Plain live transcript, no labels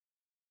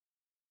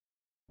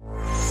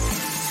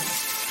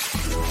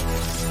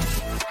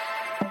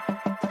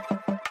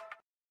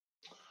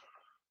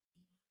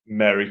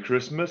Merry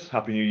Christmas,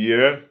 Happy New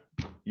Year.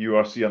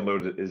 URC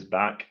Unloaded is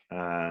back,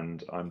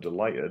 and I'm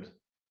delighted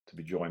to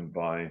be joined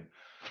by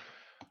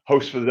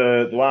hosts for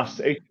the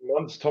last 18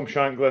 months, Tom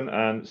Shanklin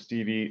and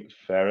Stevie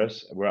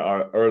Ferris. We're at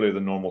our earlier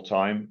than normal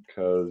time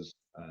because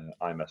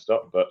I messed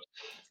up. But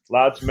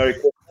lads, Merry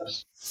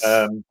Christmas,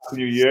 Happy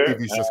New Year.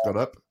 Stevie's just got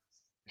up.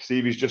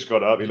 Stevie's just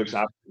got up. He looks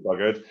absolutely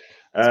buggered.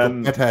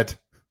 He's got head.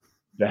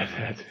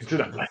 Bedhead.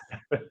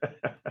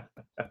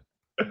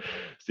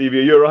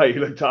 Stevie, you're right.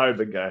 You look tired,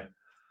 big guy.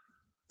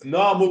 No,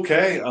 I'm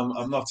okay.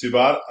 I'm not too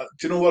bad.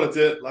 Do you know what I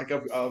did? Like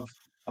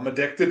I'm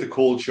addicted to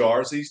cold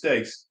showers these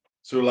days.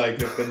 So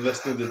like I've been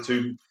listening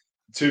to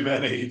too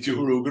many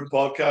Joe Rogan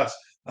podcasts,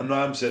 and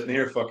now I'm sitting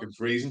here fucking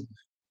freezing.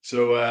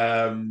 So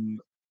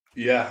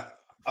yeah,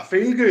 I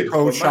feel good.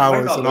 Cold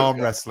showers and arm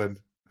good. wrestling.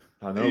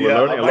 I know.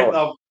 We're learning a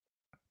lot.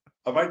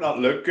 I might not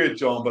look good,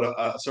 John, but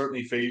I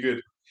certainly feel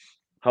good.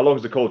 How long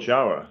is the cold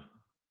shower?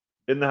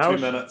 In the house?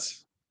 2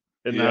 minutes.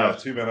 In the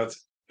house. 2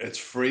 minutes. It's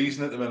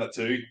freezing at the minute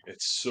too.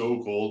 It's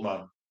so cold,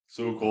 man.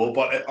 So cold.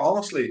 But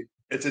honestly,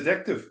 it's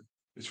addictive.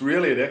 It's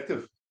really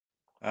addictive.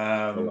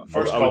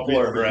 First couple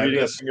are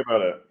horrendous. Think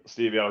about it,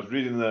 Stevie. I was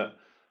reading that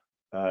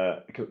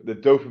the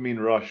dopamine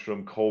rush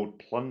from cold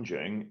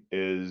plunging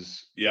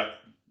is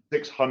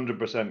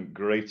 600%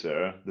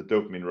 greater, the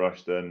dopamine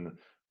rush, than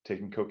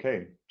taking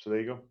cocaine. So there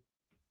you go.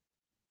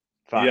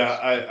 Facts.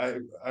 Yeah,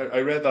 I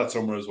read that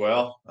somewhere as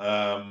well.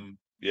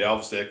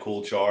 Obviously a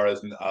cold shower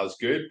isn't as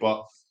good,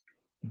 but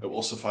it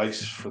will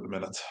suffice for the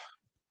minute.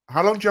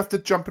 How long do you have to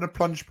jump in a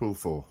plunge pool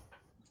for?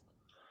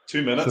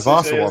 2 minutes.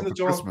 Savasa one for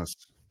Christmas.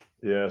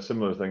 Yeah,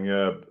 similar thing.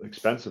 Yeah,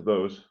 expensive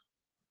those.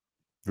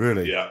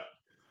 Really? Yeah.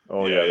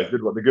 Oh yeah.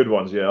 The good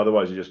ones. Yeah.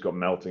 Otherwise, you just got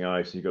melting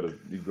ice. You got to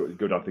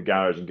go down to the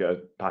garage and get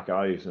a pack of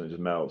ice, and it just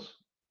melts.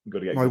 You got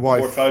to get my wife.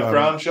 4 or 5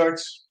 grand,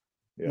 Shanks.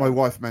 Yeah. My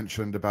wife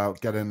mentioned about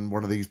getting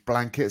one of these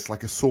blankets,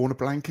 like a sauna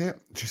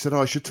blanket. She said,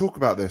 "Oh, I should talk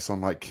about this on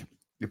like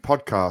your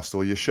podcast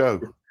or your show."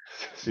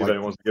 See if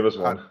anyone wants to give us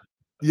one.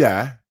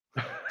 Yeah.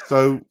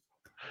 So,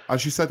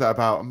 and she said that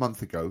about a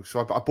month ago. So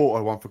I bought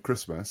her one for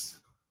Christmas,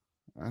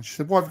 and she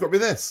said, "Why have you got me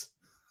this?"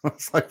 I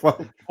was like,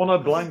 "Well, on a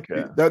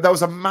blanket." That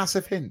was a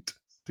massive hint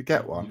to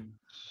get one.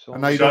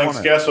 And now you don't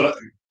want it.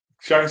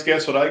 Shanks,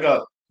 guess what I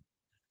got?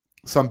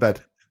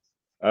 Sunbed.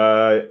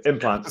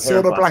 Implant. A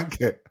sauna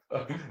blanket.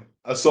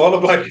 A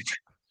sauna blanket.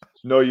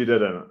 No, you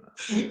didn't.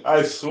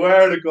 I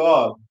swear to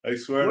God.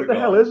 What the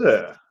hell is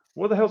it?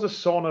 What the hell's a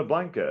sauna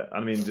blanket? I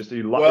mean, just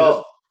you like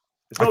it.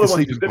 It's like a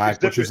sleeping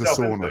bag, which is a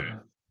sauna.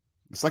 Into.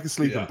 It's like a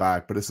sleeping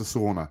bag, but it's a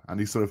sauna, and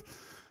you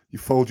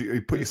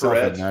put yourself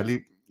in there,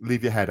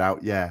 leave your head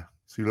out,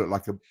 so you look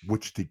like a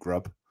witchetty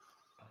grub.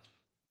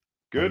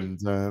 Good.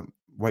 And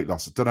weight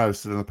loss. I don't know. It's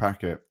still in the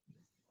packet.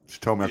 She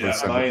told me I could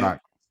send it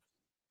back.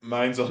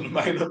 Mine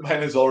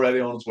is already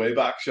on its way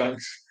back,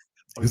 Shanks.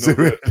 Is it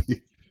really?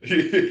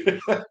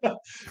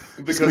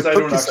 Because I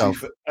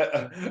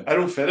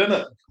don't fit in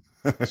it.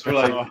 So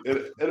like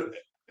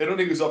it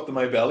only goes up to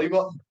my belly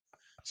button.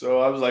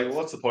 So I was like, well,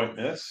 what's the point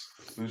in this?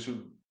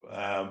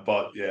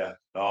 But yeah,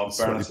 no, in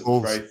fairness, it's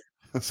very...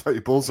 Sweat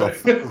your balls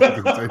off. It's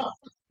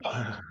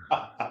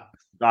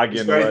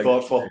very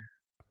thoughtful.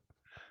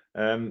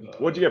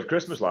 What do you have for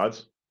Christmas,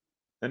 lads?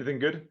 Anything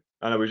good?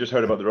 I know we just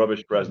heard about the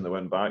rubbish present that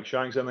went back.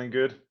 Shanks, anything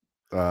good?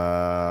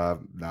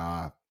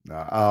 Nah.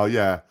 Oh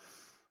yeah.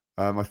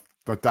 My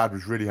dad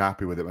was really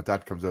happy with it. My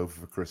dad comes over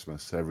for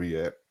Christmas every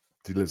year.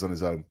 He lives on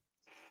his own,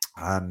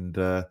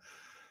 and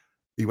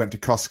he went to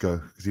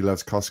Costco because he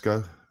loves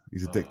Costco.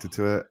 He's addicted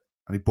to it,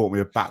 and he bought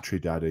me a battery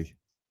daddy.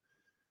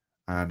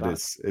 And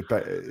it's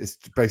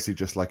basically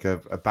just like a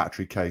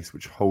battery case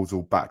which holds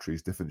all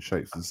batteries, different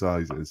shapes and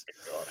sizes.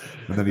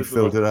 And then he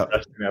filled it up.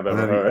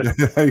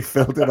 He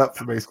filled it up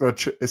for me.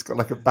 It's got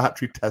like a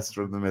battery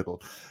tester in the middle,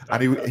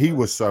 and he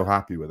was so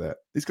happy with it.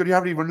 He said, "You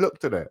haven't even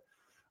looked at it."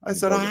 I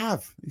said, "I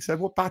have." He said,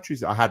 "What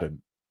batteries?" I hadn't.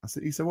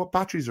 He said, "What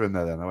batteries are in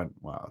there?" Then I went,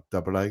 "Well,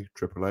 AA,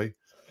 AAA,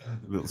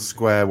 little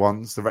square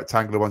ones, the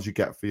rectangular ones you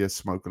get for your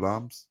smoke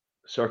alarms,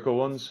 circle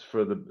ones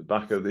for the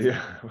back of the.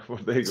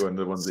 What they go in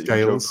the ones that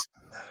scales."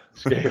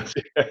 Scales.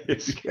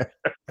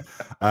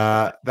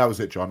 That was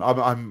it, John.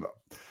 I'm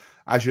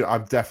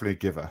definitely a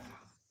giver.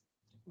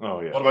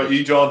 Oh yeah. What about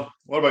you, John?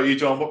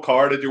 What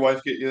car did your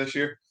wife get you this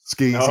year?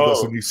 Skis. He got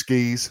some new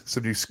skis,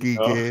 some new ski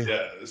gear.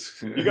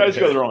 Yes. You guys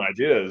got the wrong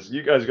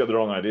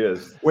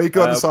ideas. Where you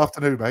going this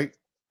afternoon, mate?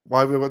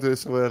 Why we want to do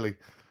this so early?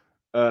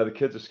 The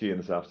kids are skiing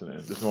this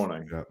afternoon, this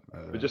morning.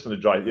 But just on the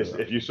drive. Yes,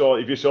 if you saw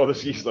the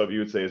ski slope, you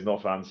would say it's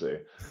not fancy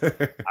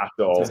at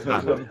all.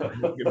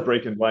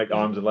 Breaking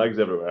arms and legs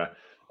everywhere.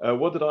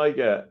 What did I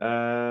get?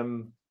 Not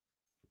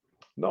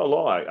a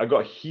lot. I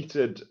got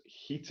heated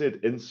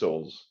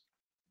insoles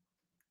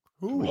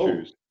for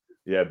shoes.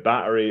 Yeah,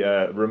 battery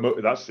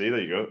remote. There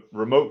you go.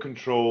 Remote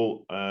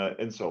control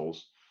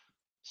insoles.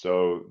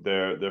 So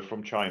they're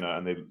from China,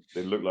 and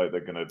they look like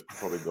they're gonna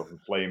probably go from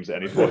flames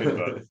at any point.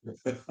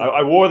 But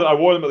I wore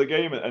them at the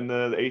game, and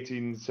the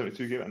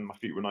 1872 game, and my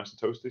feet were nice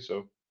and toasty.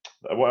 So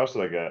what else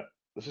did I get?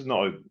 This is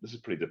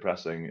pretty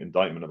depressing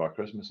indictment of our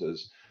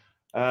Christmases.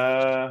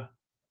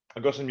 I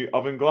got some new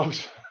oven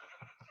gloves.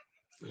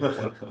 Do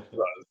you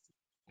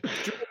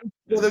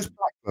wear those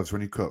black gloves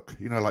when you cook?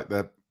 You know, like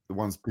the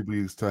ones people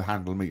use to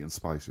handle meat and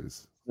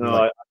spices. No,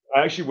 like,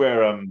 I actually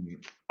wear.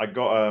 I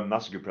got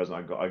that's a good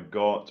present. I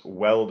got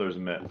welder's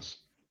mitts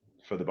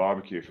for the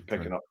barbecue for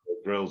picking up the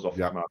grills off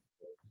the command.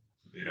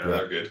 Yeah,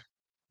 they're good.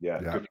 Yeah,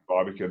 good for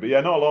barbecue. But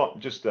yeah, not a lot.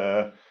 Just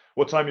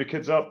what time are your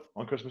kids up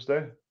on Christmas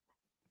Day?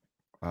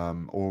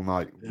 All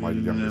night. My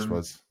youngest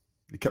was.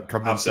 He kept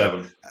coming half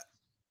and 7.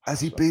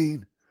 Has he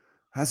been?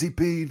 Has he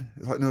been?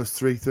 It's like, no, it's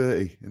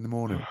 3:30 in the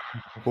morning.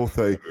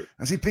 4:30.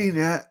 Has he been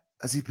yet?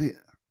 Has he been?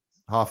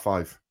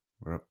 5:30.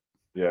 We're up.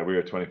 Yeah, we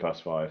were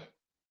 5:20.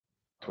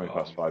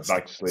 5:20.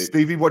 Back to sleep.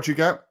 Stevie, what'd you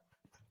get?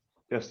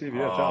 Yeah, Stevie,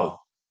 yeah, tell us.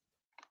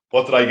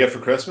 What did I get for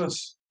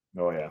Christmas?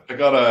 Oh yeah. I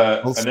got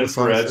an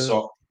infrared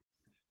sauna.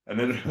 An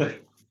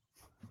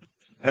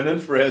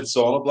infrared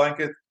sauna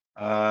blanket,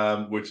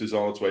 which is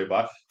on its way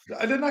back.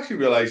 I didn't actually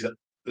realize that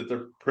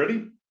they're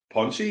pretty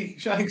punchy,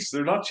 Shanks.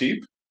 They're not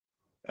cheap.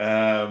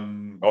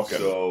 Okay.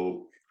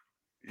 So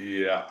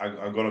yeah,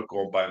 I'm gonna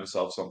go and buy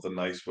myself something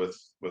nice with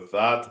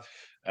that.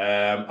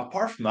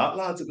 Apart from that,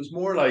 lads, it was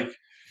more like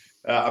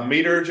a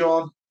meter,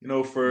 John. You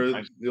know, for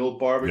the old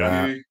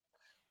barbecue.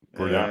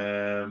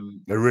 They're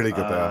really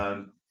good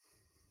there.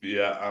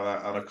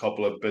 Yeah, and a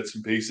couple of bits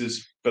and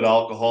pieces, bit of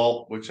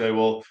alcohol, which I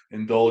will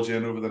indulge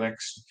in over the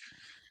next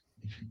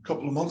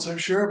couple of months, I'm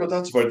sure. But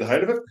that's about the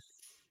height of it.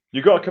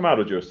 You got to come out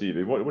of Joe,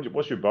 Stevie.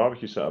 What's your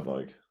barbecue setup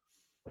like?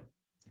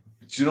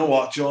 Do you know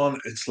what, John?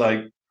 It's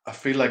like I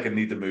feel like I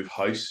need to move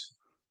house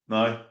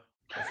now.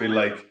 I feel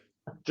like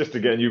just to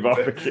get a new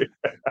barbecue.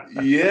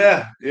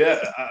 yeah.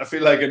 I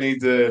feel like I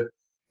need to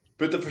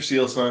put the for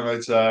sale sign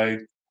outside.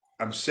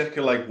 I'm sick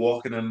of like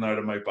walking in and out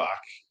of my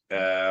back.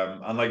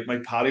 And like my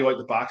patio out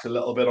the back's a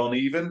little bit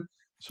uneven.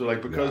 So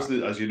like because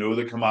as you know,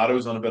 the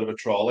Kamado's on a bit of a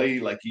trolley,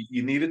 like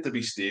you need it to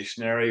be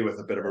stationary with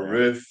a bit of a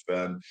roof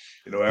and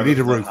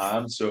everything in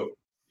hand. So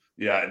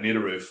yeah, I need a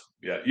roof.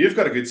 Yeah. You've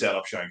got a good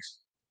setup, Shanks.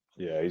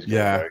 Yeah, he's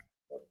got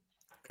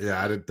I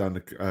had it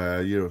done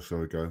a year or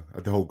so ago. I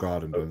had the whole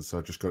garden done, so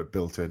I just got it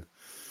built in.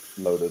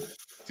 Loaded.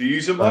 Do you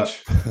use it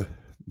much?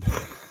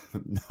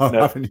 No, I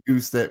haven't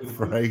used it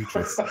for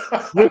ages.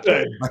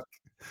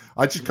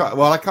 I just can't.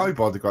 Well, I can't be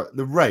bothered to go.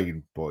 The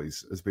rain,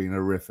 boys, has been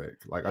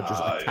horrific. Like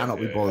I cannot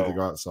be bothered to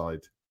go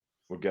outside.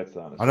 We'll get to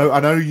that. I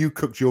know. You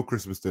cooked your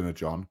Christmas dinner,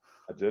 John.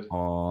 I did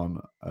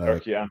on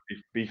turkey and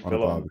beef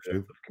fillet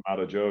with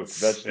Kamado Joe.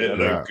 It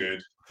looked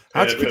good.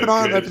 How'd you keep an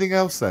eye on everything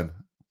else then?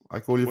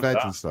 Like all your veg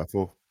and stuff,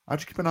 or how'd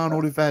you keep an eye on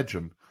all your veg?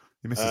 And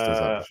your missus does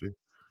that, does she?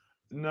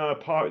 No,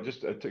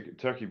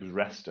 turkey was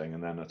resting,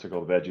 and then I took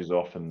all the veggies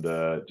off and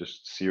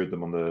just seared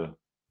them on the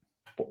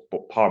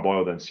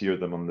parboiled, then seared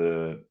them on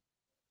the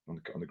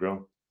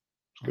grill.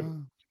 It's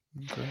good.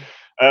 Okay.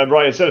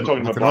 Right, instead of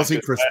talking about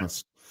Aussie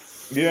Christmas.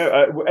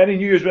 Any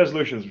New Year's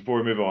resolutions before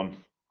we move on?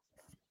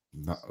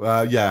 No,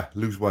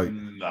 lose weight.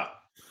 Nah.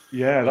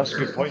 Yeah, that's a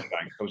good point,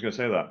 Shanks. I was going to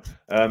say that.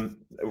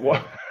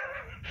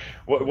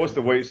 What's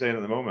the weight saying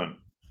at the moment?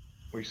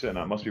 What are you sitting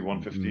at? Must be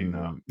 115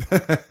 now.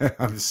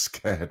 I'm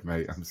scared,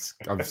 mate.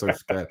 I'm so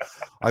scared.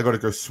 I got to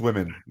go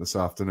swimming this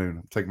afternoon.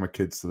 I'm taking my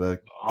kids to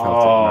the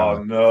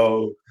Celtic Manor.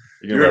 No.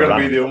 You're going to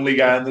be the only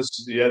guy in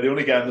this. Yeah, the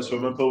only guy in the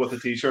swimming pool with a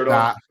t-shirt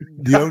on.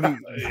 The only.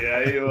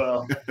 Yeah, you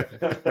will.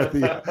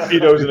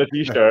 Speedos and a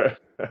t-shirt.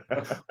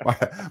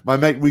 my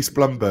mate Reese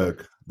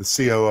Blumberg, the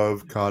COO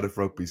of Cardiff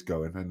Rugby's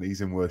going, and he's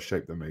in worse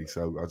shape than me,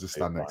 so I'll just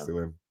stand next to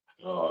him.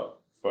 Oh,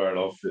 fair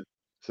enough.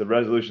 So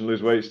resolution: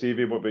 lose weight.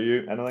 Stevie, what about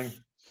you? Anything?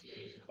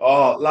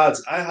 Oh,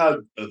 lads, I had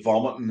a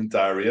vomiting and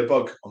diarrhea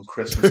bug on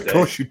Christmas Day. Of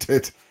course you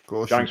did. Of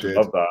course Shanks you did.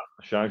 would love that.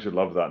 Shanks would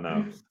love that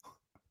now.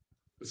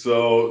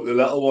 So the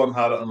little one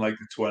had it on like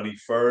the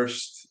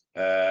 21st.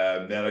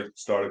 Then I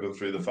started going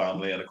through the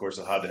family, and of course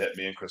it had to hit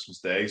me on Christmas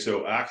Day.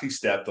 So I actually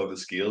stepped on the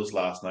scales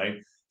last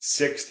night.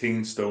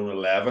 16 stone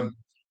 11.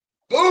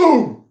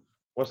 Boom!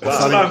 What's that?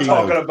 That's what I'm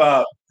talking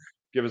about.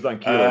 Give us that in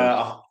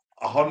kilos.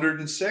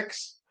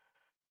 106.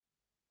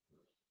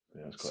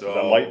 Yeah, that's quite, is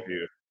that light for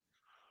you?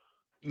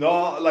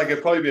 No, like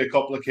it'd probably be a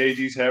couple of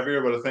kgs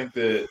heavier, but I think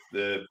the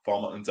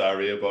vomit and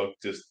diarrhea bug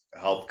just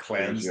helped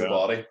cleanse the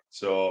body.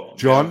 So,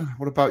 John,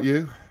 what about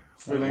you?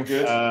 Feeling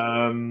good?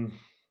 I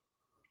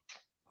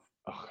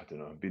don't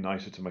know. Be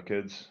nicer to my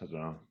kids. I don't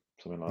know.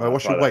 Something like that.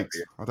 What's your weight?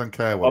 I don't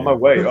care. My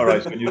weight. All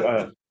right. So you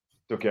don't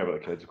care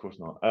about the kids, of course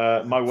not.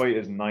 My weight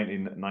is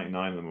 99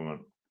 at the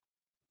moment,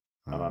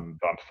 and I'm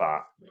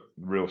fat,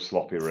 real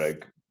sloppy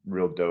rig,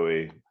 real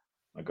doughy.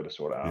 I got to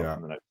sort it out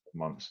in the next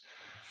months.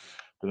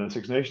 But then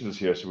Six Nations is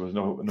here, so there's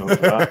no hope for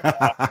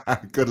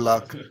that. Good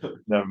luck.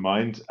 Never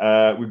mind.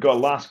 We've got a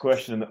last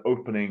question in the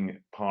opening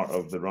part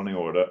of the running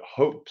order.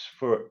 Hopes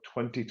for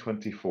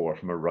 2024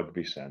 from a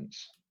rugby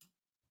sense.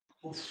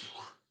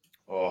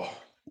 Oh.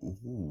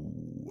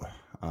 Ooh.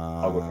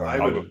 I'll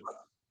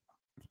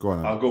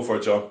go for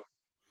it, John.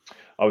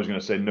 I was going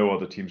to say no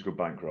other teams go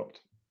bankrupt.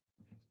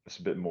 It's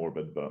a bit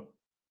morbid, but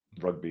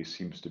rugby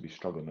seems to be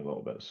struggling a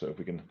little bit. So if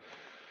we can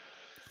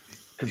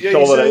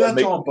consolidate, that,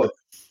 John, but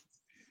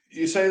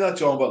You say that,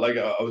 John, but like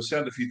I was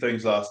saying a few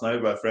things last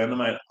night by a friend of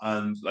mine,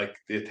 and like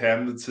the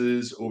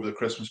attendances over the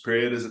Christmas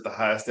period is at the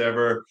highest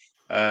ever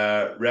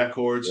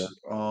records. Yeah.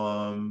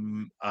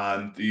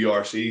 And the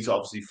URC's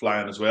obviously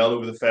flying as well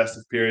over the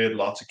festive period.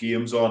 Lots of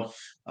games on,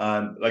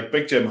 and like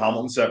Big Jim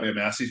Hamilton sent me a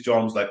message.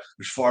 John was like,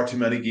 "There's far too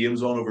many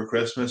games on over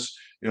Christmas.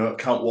 I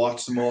can't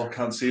watch them all,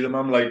 can't see them."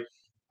 I'm like,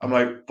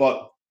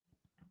 but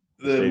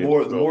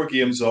the more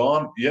games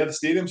on, yeah, the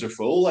stadiums are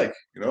full. Like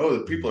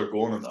the people are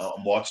going and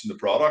watching the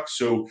product.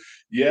 So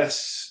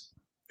yes,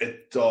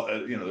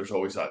 there's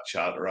always that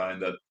chat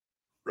around that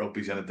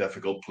rugby's in a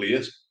difficult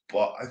place.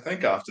 But I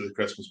think after the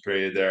Christmas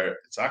period, there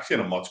it's actually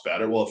in a much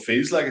better. Well, it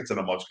feels like it's in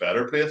a much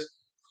better place.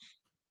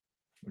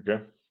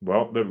 Okay.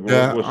 Well,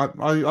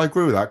 I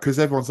agree with that because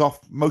everyone's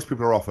off. Most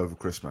people are off over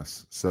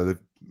Christmas, so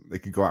they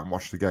can go out and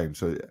watch the game.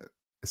 So it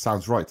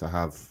sounds right to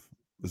have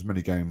as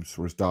many games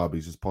or as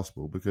derbies as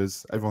possible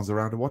because everyone's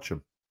around to watch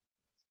them.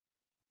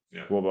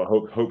 Yeah. What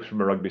about hopes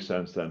from a rugby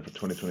sense then for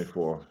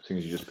 2024? Seeing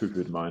as you just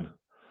poo-pooed mine.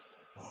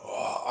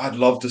 Oh, I'd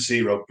love to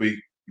see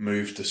rugby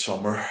move to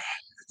summer.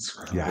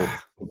 Yeah,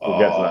 we'll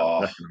get to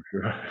that. I'm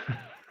sure.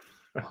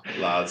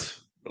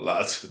 lads,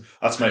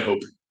 that's my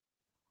hope.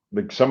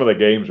 Some of the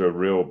games are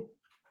real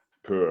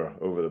poor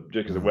just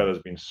because the weather's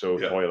been so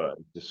toilet.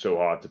 It's just so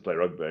hard to play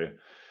rugby.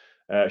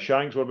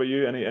 Shanks, what about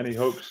you? Any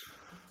hopes?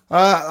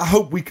 I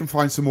hope we can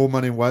find some more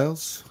money in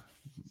Wales.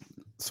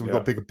 So we've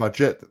got a bigger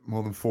budget,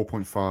 more than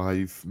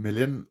 4.5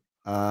 million.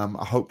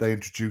 I hope they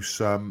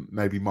introduce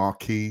maybe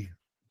marquee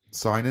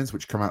signings,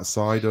 which come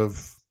outside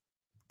of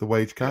the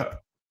wage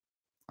cap.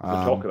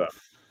 There's talk of that.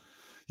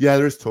 Yeah,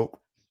 there is talk.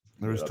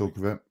 There is talk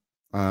of it,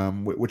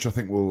 which I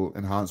think will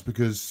enhance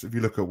because if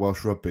you look at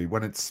Welsh rugby,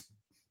 when it's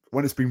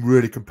been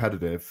really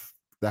competitive,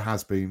 there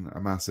has been a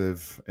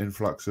massive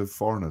influx of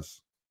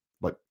foreigners,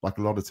 like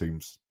a lot of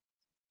teams.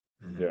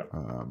 Yeah.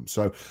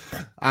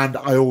 And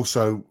I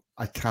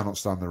cannot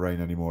stand the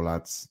rain anymore,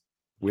 lads.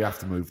 We have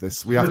to move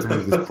this. We have to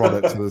move this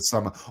product to the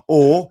summer,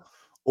 or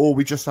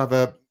we just have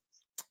a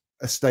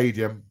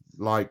stadium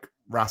like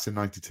Racing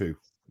 '92.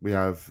 We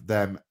have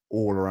them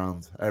all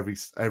around. Every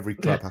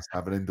club has to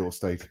have an indoor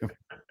stadium.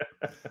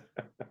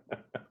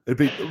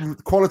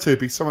 Quality would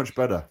be so much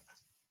better.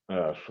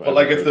 But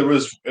like if there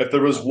was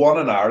one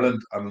in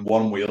Ireland and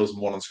one in Wales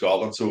and one in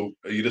Scotland, so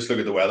you just look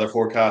at the weather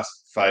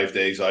forecast 5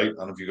 days out,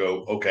 and if you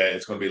go, okay,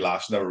 it's going to be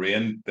lashing out of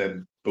rain,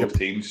 then both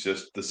teams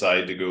just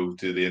decide to go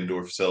to the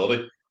indoor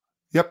facility.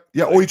 Yep,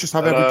 yeah, or you just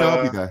have every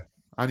derby there,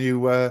 and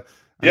you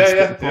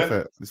split the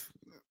profit.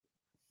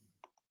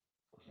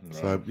 Yeah.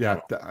 So yeah,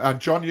 and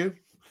John, you.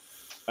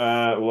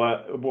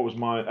 What was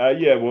mine?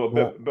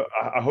 But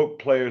I hope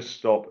players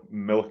stop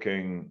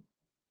milking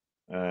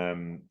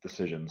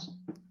decisions.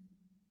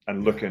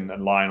 And looking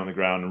and lying on the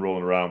ground and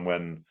rolling around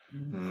when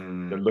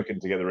they're looking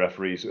to get the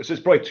referees. So it's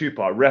probably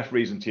two-part.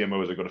 Referees and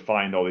TMOs are going to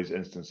find all these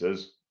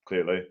instances,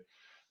 clearly.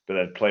 But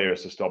then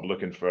players to stop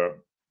looking for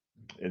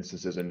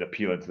instances and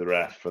appealing to the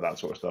ref for that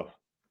sort of stuff.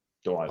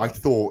 Don't like that. I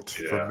thought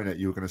for a minute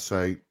you were going to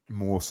say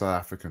more South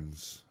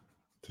Africans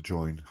to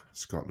join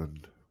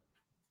Scotland.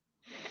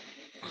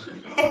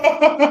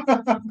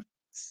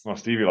 Well,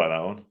 Stevie like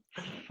that one.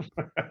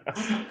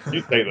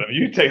 You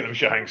take them,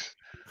 Shanks.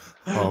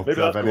 Oh, maybe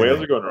that's the Wales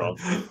are going wrong.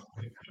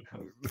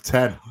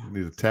 10. We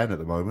need a 10 at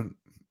the moment.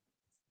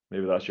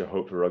 Maybe that's your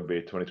hope for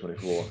rugby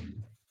 2024.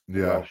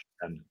 Yeah. Welsh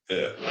 10.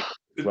 Yeah.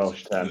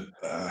 Welsh 10.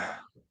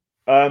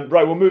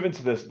 Right, we'll move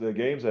into the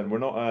games then. We're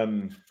not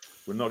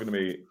going to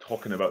be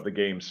talking about the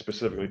games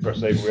specifically per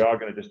se, but we are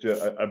going to just do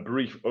a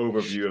brief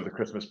overview of the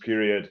Christmas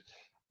period,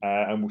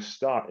 and we'll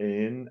start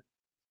in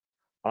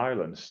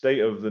Ireland.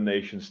 State of the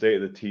nation,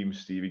 state of the team.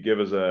 Stevie, give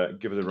us a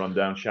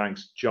rundown.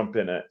 Shanks, jump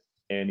in at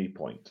any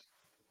point.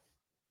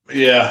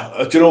 Yeah,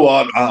 do you know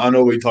what? I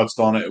know we touched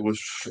on it. It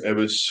was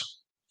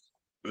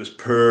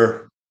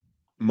poor.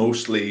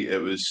 Mostly,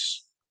 it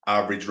was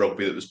average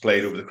rugby that was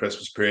played over the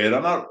Christmas period,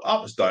 and that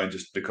was down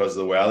just because of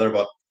the weather.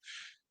 But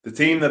the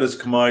team that has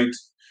come out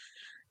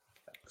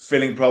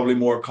feeling probably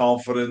more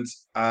confident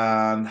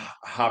and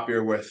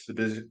happier with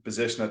the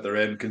position that they're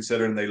in,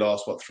 considering they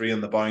lost 3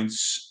 in the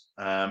bounce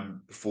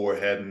before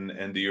heading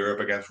into Europe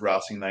against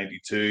Racing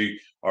 '92,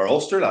 are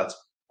Ulster, lads.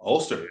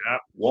 Ulster,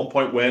 1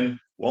 point win.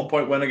 1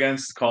 point win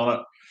against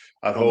Connacht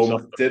at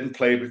home. Didn't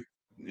play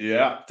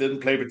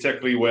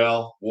particularly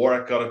well.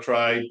 Warwick got a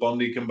try.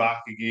 Bundy came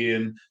back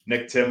again.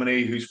 Nick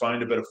Timoney, who's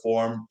found a bit of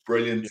form,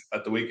 brilliant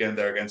at the weekend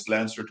there against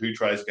Leinster. 2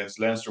 tries against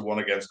Leinster, 1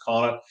 against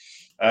Connacht.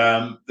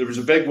 There was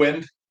a big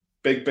wind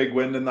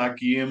in that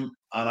game,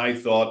 and I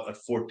thought at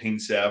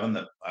 14-7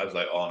 that I was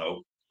like, oh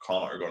no,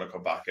 Connacht are going to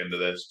come back into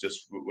this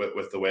just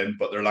with the wind,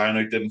 but their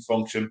line-out didn't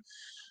function.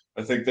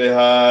 I think they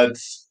had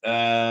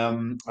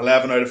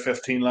 11 out of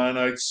 15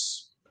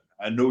 line-outs.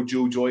 I know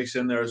Joe Joyce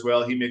in there as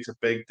well. He makes a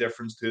big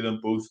difference to them,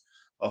 both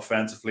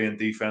offensively and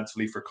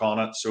defensively for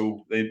Connacht.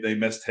 So they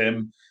missed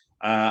him.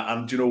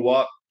 And you know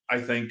what? I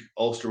think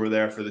Ulster were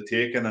there for the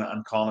taking,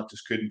 and Connacht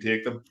just couldn't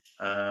take them.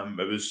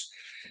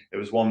 It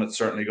was one that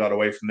certainly got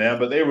away from them,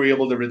 but they were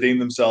able to redeem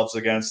themselves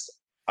against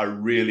a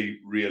really,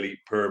 really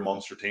poor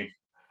Munster team.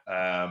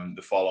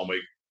 the following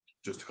week,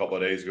 just a couple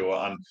of days ago.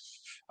 And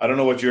I don't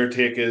know what your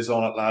take is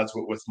on it, lads,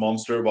 with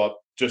Munster, but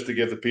just to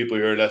give the people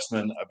who are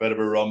listening a bit of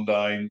a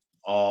rundown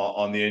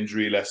on the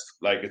injury list,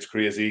 like it's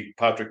crazy.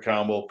 Patrick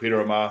Campbell,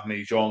 Peter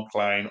O'Mahony, John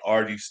Klein,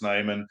 R.D.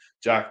 Snyman,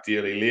 Jack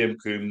Daly, Liam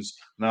Coombs,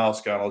 Niall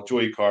Scannell,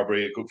 Joey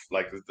Carberry.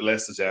 Like the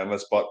list is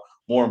endless, but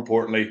more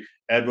importantly,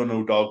 Edwin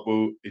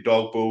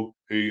Udogbo,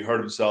 who hurt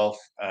himself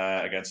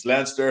against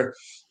Leinster,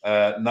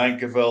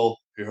 Nankiville,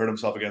 who hurt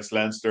himself against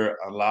Leinster,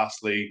 and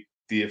lastly,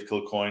 Dave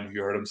Kilcoyne,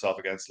 who hurt himself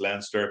against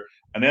Leinster.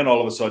 And then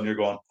all of a sudden you're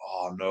going,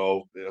 oh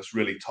no, it's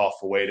really tough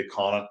away to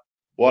Connacht.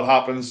 What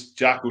happens?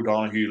 Jack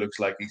O'Donoghue looks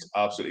like he's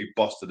absolutely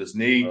busted his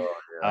knee.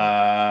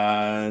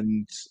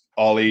 And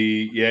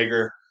Ollie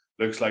Jaeger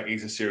looks like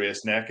he's a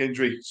serious neck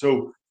injury.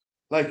 So,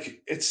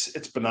 like,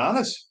 it's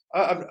bananas.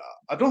 I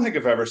don't think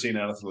I've ever seen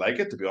anything like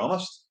it, to be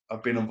honest.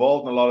 I've been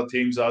involved in a lot of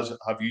teams, as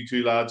have you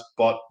two lads,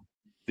 but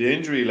the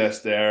injury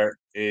list there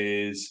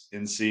is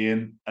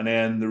insane. And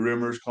then the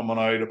rumours coming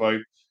out about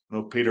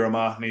Peter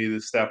O'Mahony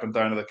stepping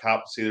down to the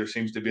captaincy. There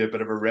seems to be a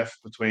bit of a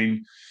rift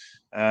between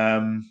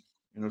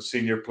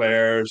senior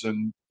players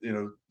and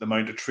the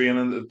amount of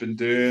training that they've been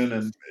doing,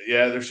 and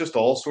there's just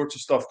all sorts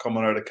of stuff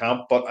coming out of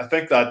camp. But I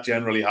think that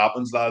generally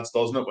happens, lads,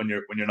 doesn't it, when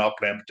you're not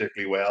playing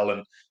particularly well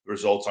and the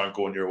results aren't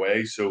going your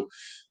way. So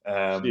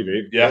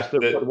Stevie,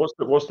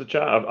 what's the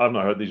chat? I've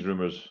not heard these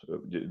rumours,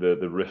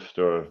 the rift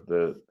or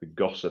the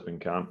gossip in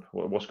camp.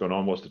 What's going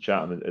on? What's the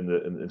chat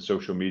in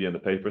social media and the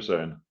paper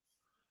saying?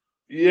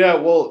 Yeah,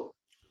 well,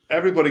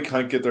 everybody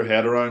can't get their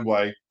head around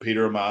why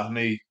Peter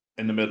O'Mahony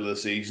in the middle of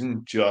the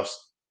season just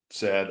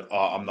said,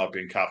 I'm not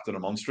being captain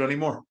of Munster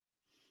anymore.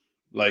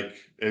 Like,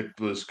 it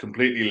was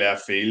completely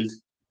left field.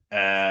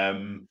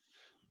 And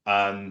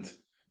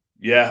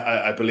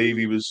I believe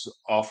he was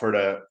offered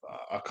a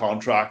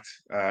contract.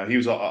 He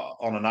was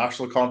on a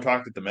national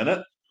contract at the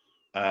minute.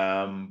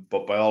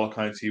 But by all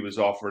accounts, he was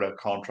offered a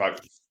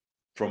contract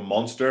from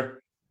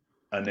Munster.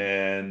 And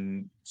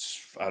then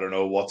I don't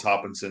know what's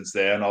happened since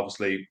then.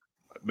 Obviously,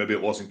 maybe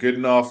it wasn't good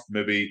enough.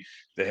 Maybe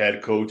the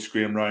head coach,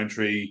 Graham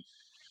Rowntree,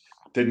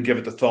 didn't give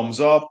it the thumbs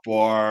up,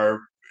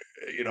 or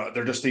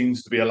there just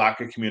seems to be a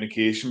lack of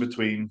communication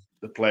between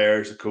the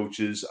players, the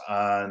coaches,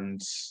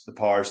 and the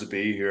powers that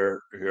be who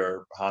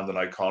are handing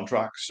out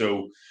contracts.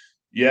 So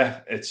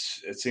it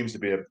seems to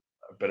be a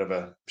bit of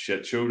a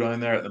shit show down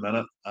there at the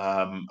minute,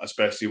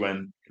 especially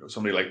when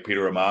somebody like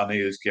Peter O'Mahony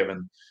is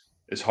given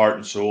his heart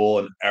and soul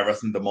and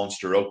everything to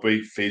Munster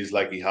Rugby, feels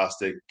like he has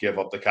to give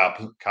up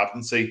the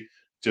captaincy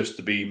just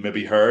to be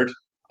maybe heard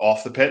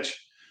off the pitch.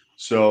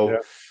 So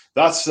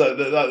that's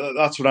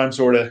what I'm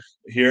sort of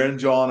hearing,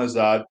 John, is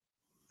that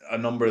a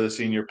number of the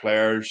senior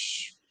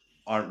players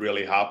aren't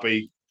really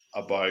happy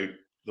about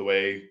the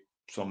way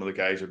some of the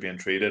guys are being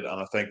treated,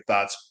 and I think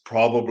that's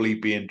probably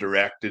being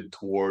directed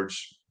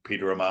towards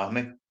Peter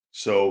O'Mahony.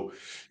 So,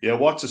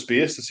 watch the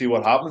space to see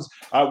what happens.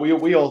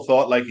 We all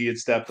thought like he had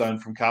stepped down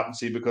from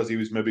captaincy because he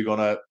was maybe going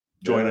to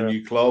join a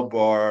new club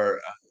or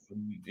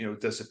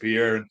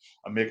disappear and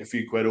make a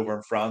few quid over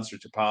in France or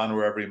Japan or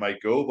wherever he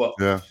might go. But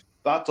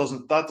that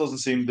doesn't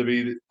seem to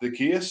be the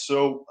case.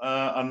 So,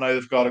 and now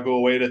they've got to go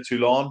away to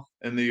Toulon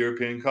in the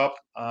European Cup,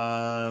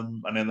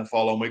 and then the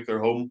following week they're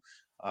home.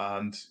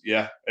 And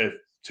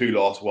two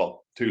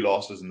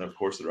losses, and of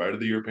course they're out of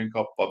the European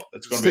Cup. But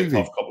it's going to be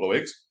a tough couple of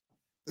weeks.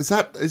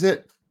 Is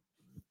it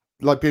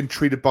like being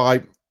treated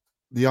by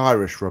the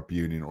Irish Rugby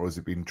Union, or is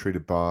it being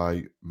treated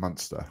by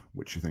Munster,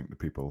 which you think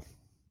the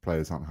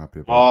players aren't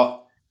happy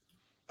about?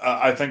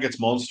 I think it's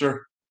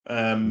Munster.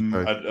 I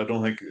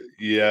don't think,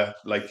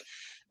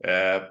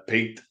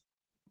 Pete,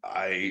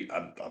 I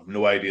have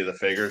no idea the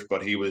figures,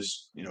 but he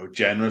was,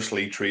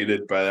 generously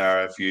treated by the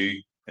RFU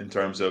in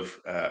terms of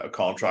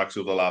contracts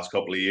over the last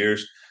couple of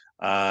years.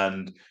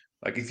 And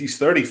like, if he's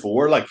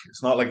 34, like,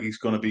 it's not like he's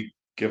going to be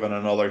given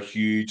another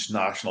huge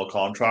national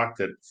contract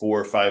at $400,000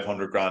 or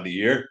 $500,000 a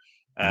year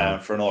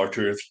for another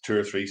two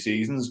or three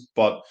seasons.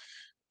 But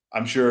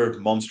I'm sure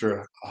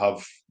Munster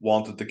have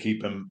wanted to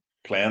keep him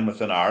playing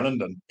within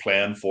Ireland and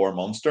playing for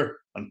Munster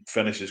and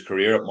finish his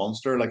career at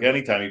Munster. Like,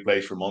 anytime he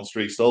plays for Munster,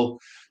 he's still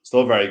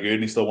very good,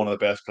 and he's still one of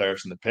the best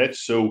players in the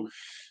pitch. So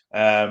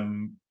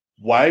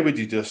why would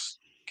you just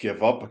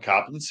give up a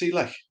captaincy?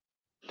 Like,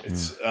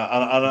 it's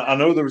and I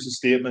know there was a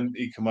statement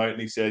he came out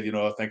and he said,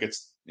 I think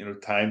it's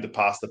time to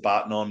pass the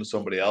baton on to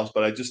somebody else.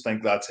 But I just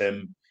think that's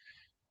him,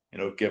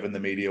 giving the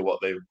media what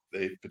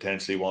they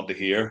potentially want to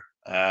hear.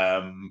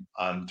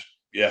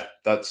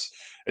 That's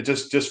it.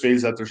 Just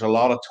feels that there's a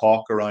lot of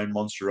talk around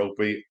Munster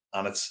Rugby,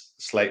 and it's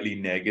slightly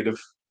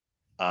negative.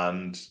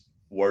 And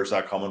where's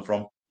that coming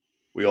from?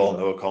 We all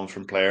know it comes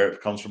from players.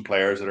 It comes from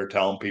players that are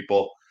telling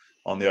people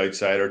on the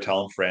outside or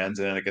telling friends,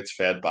 and then it gets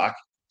fed back.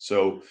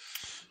 So,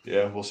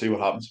 we'll see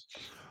what happens.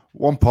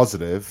 One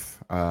positive,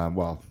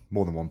 more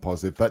than one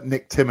positive, but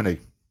Nick Timoney.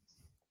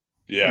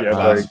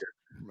 Very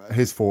good.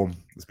 His form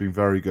has been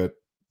very good.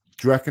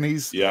 Do you reckon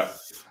he's an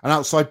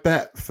outside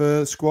bet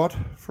for squad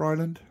for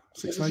Ireland?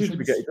 He doesn't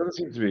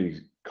seem to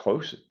be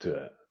close to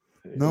it.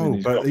 No,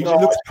 but he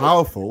looks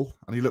powerful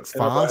and he looks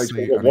fast.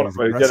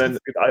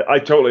 I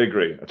totally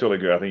agree. I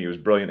think he was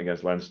brilliant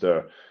against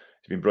Leinster.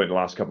 He's been brilliant the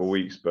last couple of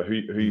weeks. But who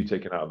are you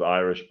taking out of the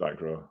Irish back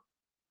row?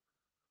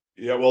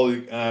 Yeah, well,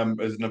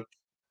 isn't it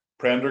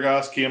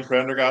Prendergast? Cian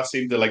Prendergast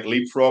seemed to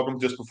leapfrog him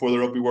just before the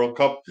Rugby World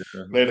Cup.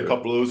 Played a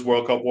couple of those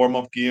World Cup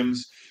warm-up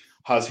games.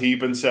 Has he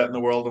been setting the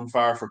world on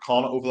fire for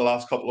Connacht over the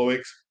last couple of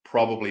weeks?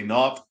 Probably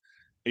not.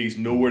 He's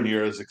nowhere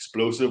near as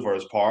explosive or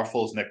as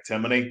powerful as Nick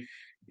Timoney.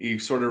 He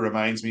sort of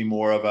reminds me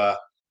more of a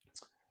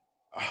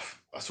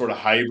sort of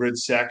hybrid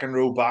second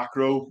row, back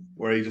row,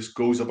 where he just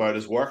goes about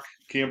his work,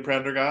 Cian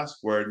Prendergast,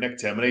 where Nick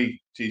Timoney,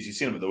 geez, you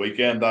seen him at the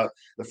weekend, that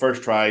the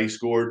first try he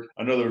scored,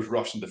 I know there was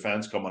Russian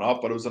defence coming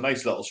up, but it was a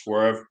nice little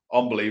swerve,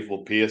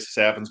 unbelievable pace,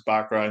 Sevens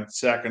background,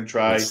 second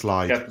try,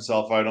 kept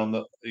himself out on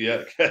the,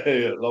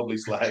 lovely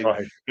slide,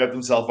 kept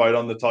himself out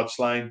on the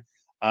touchline,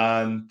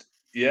 and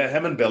yeah,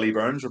 him and Billy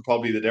Burns were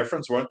probably the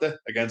difference, weren't they,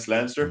 against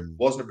Leinster?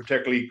 Wasn't a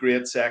particularly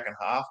great second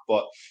half,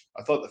 but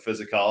I thought the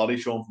physicality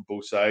shown from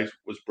both sides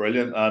was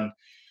brilliant. And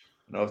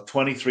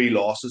 23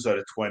 losses out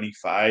of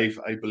 25,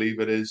 I believe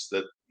it is,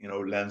 that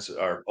Leinster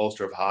or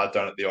Ulster have had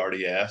down at the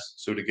RDS.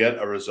 So to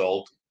get a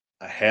result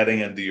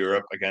heading into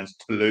Europe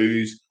against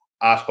Toulouse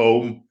at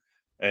home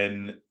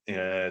in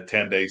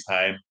 10 days'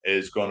 time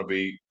is going to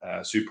be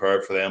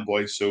superb for them,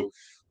 boys. So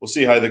we'll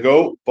see how they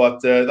go. But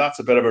that's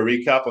a bit of a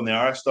recap on the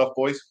Irish stuff,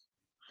 boys.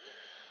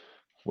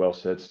 Well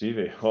said,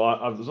 Stevie.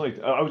 Well,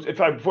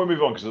 before we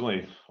move on, because there's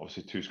only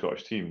obviously two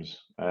Scottish teams.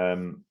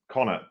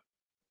 Connacht,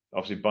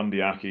 obviously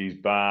Bundy Aki's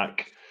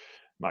back,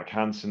 Mac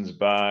Hansen's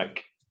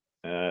back.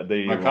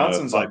 Mac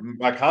Hansen's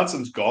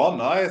gone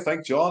now, I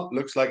think, John.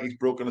 Looks like he's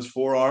broken his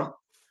forearm.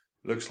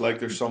 Looks like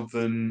there's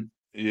something.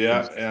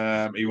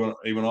 Yeah, he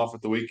went off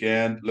at the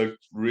weekend.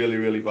 Looked really,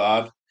 really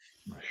bad.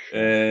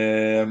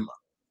 I'm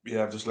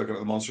just looking at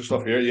the Munster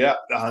stuff here. Yeah,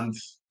 and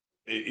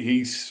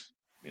he's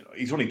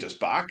only just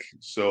back,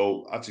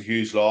 so that's a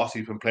huge loss.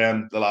 He's been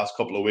playing the last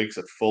couple of weeks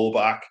at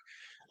fullback,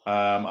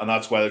 and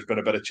that's why there's been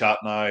a bit of chat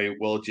now.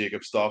 Will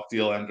Jacob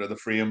Stockdale enter the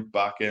frame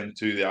back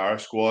into the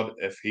Irish squad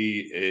if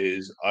he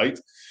is out?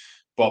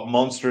 But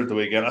Munster at the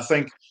weekend, I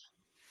think,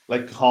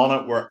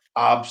 Connacht were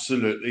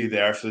absolutely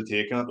there for the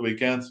taking at the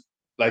weekend.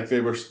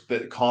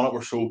 Connacht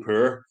were so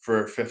poor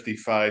for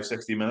 55,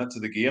 60 minutes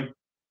of the game.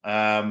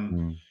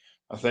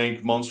 I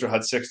think Munster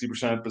had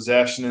 60%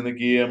 possession in the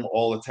game,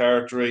 all the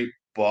territory,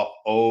 but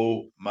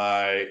oh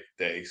my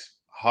days,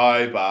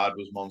 how bad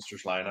was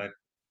Munster's line out?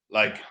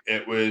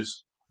 It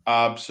was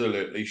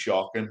absolutely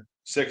shocking.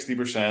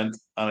 60%, and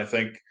I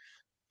think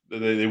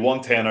they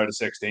won 10 out of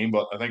 16,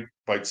 but I think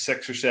about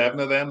 6 or 7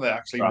 of them they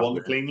actually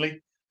won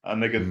cleanly,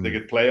 and they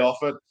could play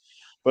off it.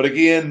 But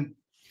again,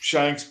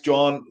 Shanks,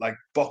 John,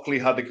 Buckley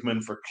had to come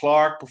in for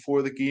Clark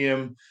before the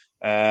game.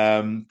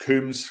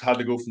 Coombs had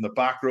to go from the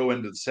back row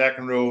into the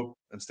second row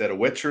instead of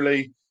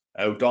Wycherley.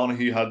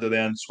 O'Donoghue had to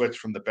then switch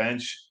from the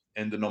bench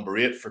into number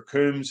 8 for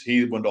Coombs.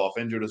 He went off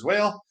injured as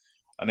well.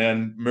 And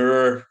then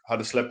Moore had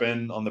to slip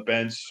in on the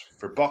bench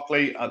for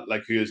Buckley,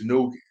 who has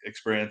no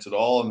experience at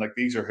all. And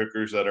these are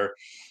hookers that are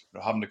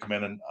having to come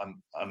in and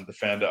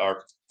defend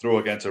or throw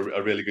against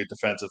a really good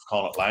defensive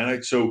Connacht line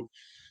out. So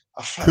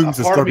Coombs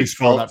has got to be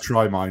scoring that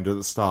try minder at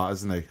the start,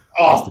 isn't he?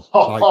 I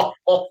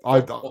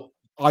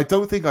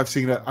don't think I've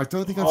seen it. I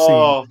don't think I've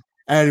seen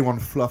anyone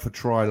fluff a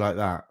try like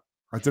that.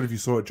 I don't know if you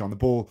saw it, John. The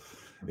ball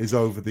is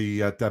over the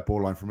dead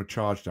ball line from a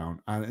charge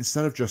down, and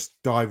instead of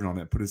just diving on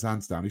it, put his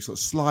hands down, he sort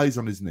of slides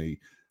on his knee,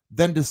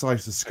 then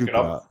decides to scoop it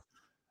up.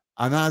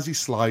 And as he's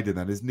sliding,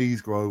 then his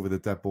knees go over the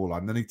dead ball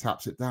line, then he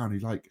taps it down.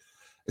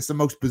 It's the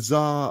most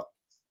bizarre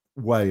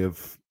way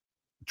of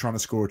trying to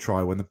score a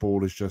try when the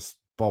ball is just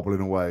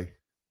bobbling away.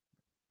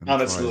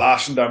 And it's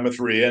lashing down with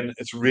rain.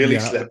 It's really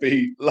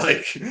slippy.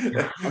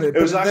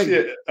 It was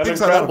actually an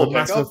incredible like have a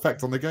massive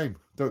effect on the game,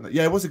 don't they?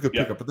 Yeah, it was a good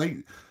pickup, but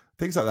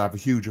things like that have a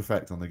huge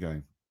effect on the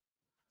game.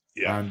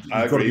 Yeah, and you've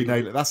got to be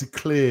nailed. That's a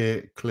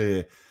clear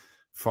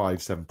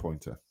 5-7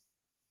 pointer.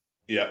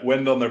 Yeah,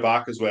 wind on their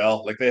back as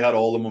well. They had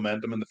all the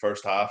momentum in the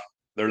first half.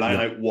 Their line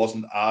out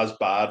wasn't as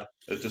bad.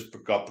 It just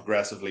got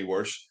progressively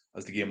worse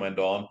as the game went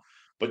on.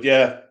 But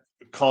yeah,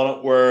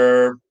 Connacht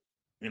were.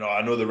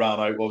 I know they ran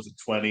out,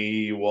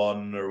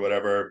 21 or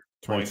whatever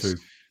 22.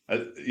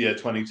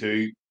 points.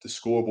 22. The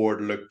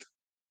scoreboard looked,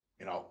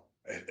 it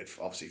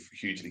obviously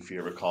hugely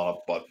favoured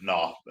Connacht, but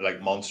no,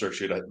 Munster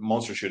should have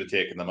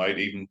taken them out,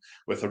 even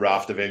with the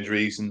raft of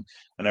injuries and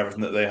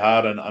everything that they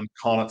had. And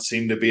Connacht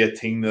seemed to be a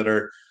team that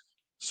are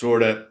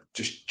sort of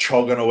just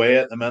chugging away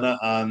at the minute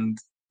and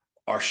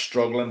are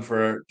struggling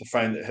to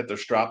hit their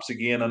straps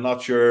again. I'm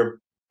not sure.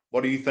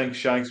 What do you think,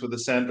 Shanks, with the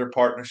centre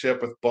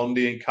partnership with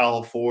Bundy and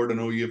Cathal Ford? I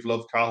know you've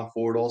loved Cathal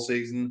Ford all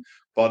season,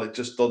 but it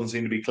just doesn't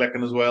seem to be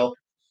clicking as well.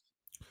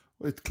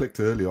 It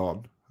clicked early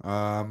on.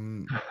 I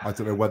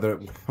don't know whether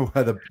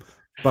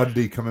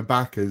Bundy coming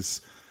back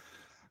has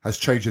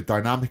changed the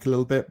dynamic a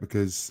little bit,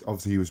 because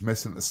obviously he was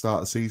missing at the start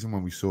of the season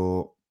when we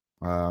saw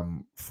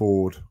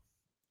Ford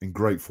in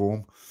great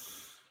form.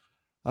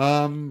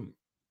 I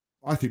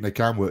think they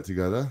can work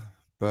together,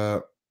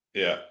 but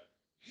yeah.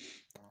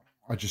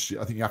 I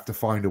think you have to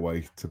find a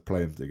way to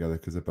play them together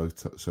because they're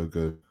both so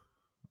good.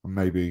 And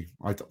maybe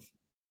I don't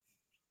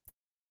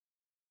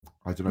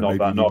know.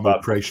 Maybe you need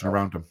more creation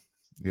around them.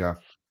 Yeah.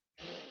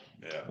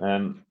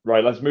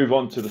 Right, let's move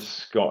on to the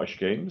Scottish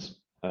games.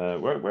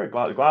 Where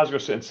Glasgow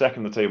sitting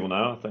second on the table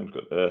now. I think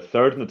we've got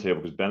third on the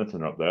table because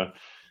Benetton are up there.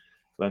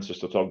 Leinster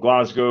still top.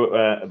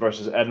 Glasgow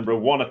versus Edinburgh,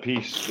 1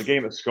 apiece. The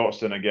game at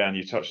Scotstoun again.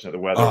 You touched on it. The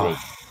weather was.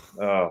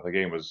 The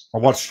game was. I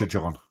watched it,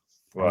 John.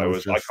 Well, it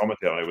was. I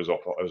commented on it. It was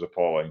awful. It was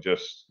appalling.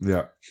 Just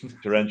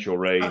torrential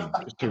rain.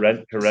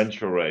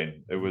 Torrential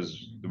rain. There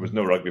was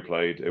no rugby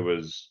played. It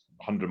was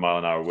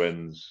 100-mile-an-hour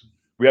winds.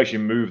 We actually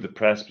moved the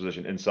press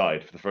position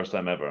inside for the first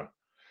time ever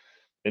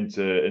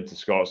into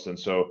Scotstoun.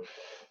 So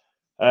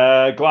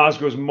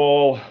Glasgow's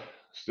maul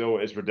still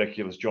is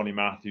ridiculous. Johnny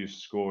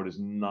Matthews scored his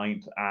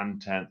 9th and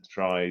 10th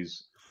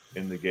tries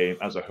in the game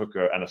as a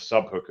hooker and a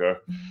sub hooker.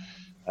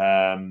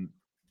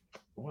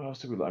 What else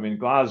did we? I mean,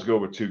 Glasgow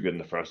were too good in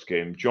the first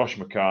game. Josh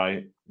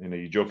Mackay,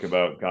 you joke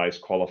about guys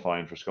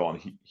qualifying for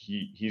Scotland.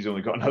 He's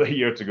only got another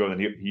year to go, and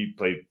he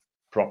played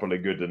properly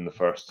good in the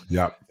first.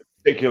 Yeah. In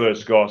particular,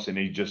 Scots, and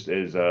he just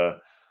is. I'm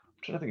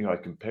trying to think who I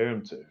compare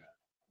him to.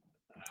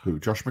 Who?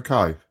 Josh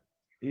Mackay.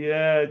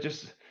 Yeah,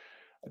 just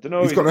I don't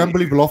know. He's got an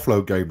unbelievable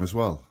offload game as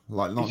well.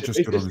 Like not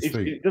just good on his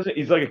feet.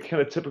 He's like a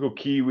kind of typical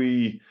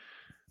Kiwi,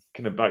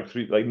 kind of back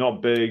three, like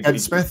not big. Ken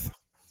Smith.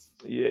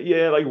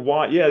 Yeah, like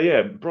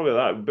yeah, probably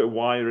that. A bit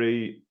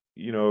wiry,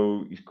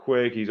 he's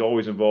quick, he's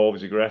always involved,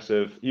 he's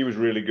aggressive. He was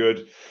really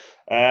good.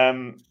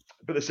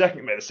 But the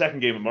second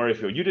game at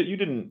Murrayfield,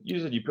 you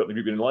said you put the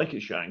group, you didn't like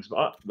it, Shanks,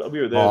 but we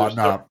were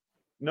there.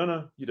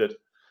 No, you did.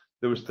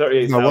 There was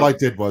 38. No, what I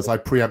did was I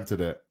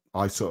preempted it.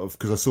 I sort of,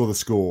 because I saw the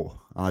score,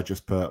 and I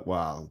just put,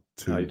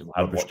 two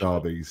rubbish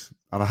derbies.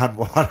 And I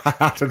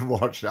hadn't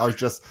watched it.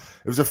 It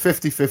was a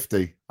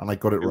 50-50, and I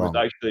got it wrong.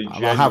 Actually,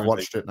 I have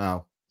watched it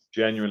now.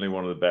 Genuinely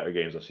one of the better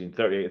games I've seen.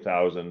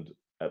 38,000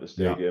 at the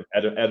stadium.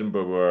 Yeah.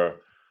 Edinburgh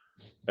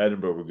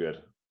were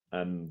good,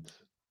 and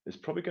it's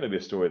probably going to be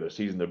a story of their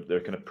season.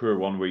 They're kind of poor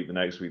one week, the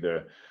next week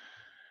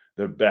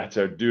they're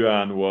better.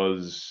 Duan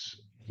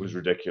was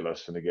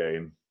ridiculous in the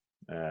game.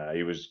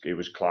 He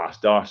was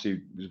class.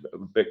 Darcy was a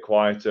bit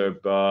quieter,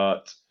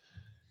 but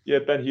yeah,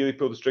 Ben Healy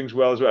pulled the strings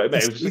well as well.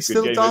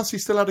 Darcy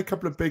still had a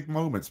couple of big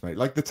moments, mate.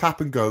 Like the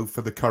tap and go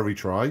for the Curry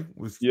try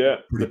was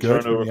pretty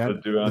good. Turnover for the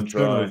Duan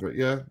try.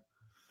 Yeah.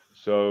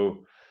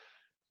 So,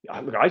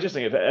 look, I just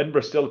think if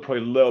Edinburgh's still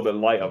probably a little bit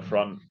light up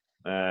front,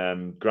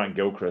 Grant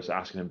Gilchrist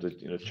asking him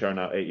to churn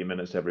out 80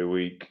 minutes every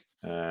week.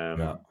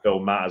 Bill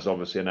Matt has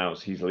obviously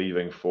announced he's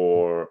leaving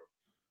for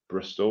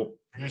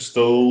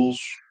Bristol's,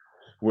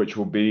 which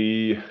will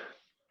be,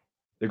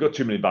 they've got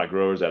too many back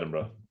rowers,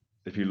 Edinburgh.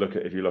 If you look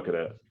at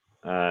it,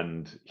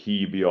 and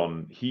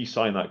he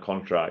signed that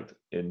contract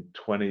in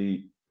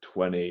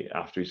 2020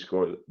 after he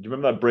scored. Do you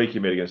remember that break he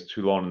made against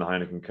Toulon in the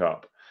Heineken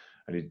Cup?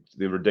 And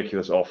the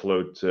ridiculous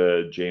offload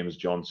to James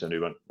Johnson,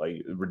 who went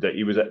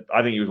he was.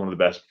 I think he was one of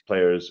the best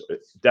players,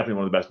 definitely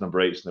one of the best number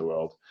 8s in the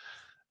world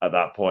at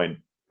that point.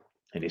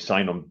 And he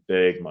signed on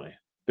big money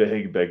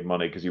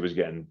because he was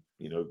getting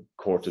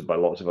courted by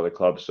lots of other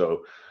clubs.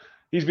 So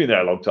he's been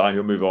there a long time.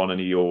 He'll move on and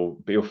he'll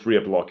free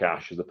up a lot of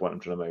cash. Is the point I'm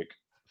trying to make.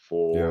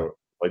 For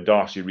like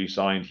Darcy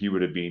re-signed, he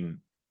would have been.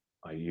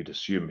 You'd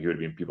assume he would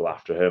have been people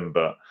after him,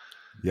 but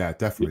yeah,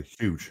 definitely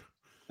huge.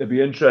 It'd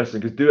be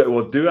interesting because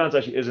Duan's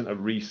actually isn't a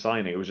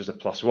re-signing; it was just a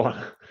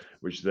 +1,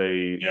 which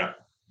they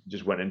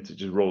just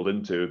rolled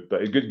into.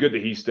 But it's good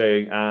that he's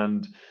staying.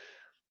 And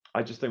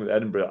I just think with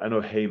Edinburgh, I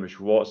know Hamish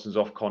Watson's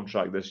off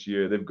contract this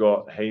year. They've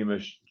got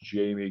Hamish,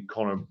 Jamie,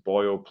 Connor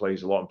Boyle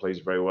plays a lot and plays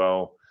very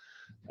well.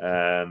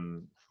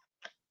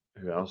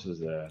 Who else is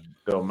there?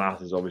 Bill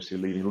Math is obviously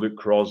leading. Luke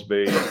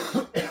Crosby.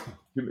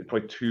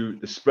 The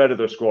spread of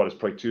their squad is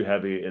probably too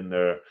heavy in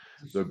their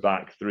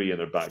back three and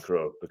their back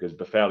row because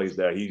Buffelli's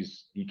there. He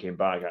came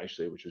back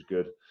actually, which was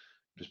good.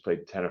 Just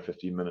played 10 or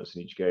 15 minutes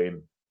in each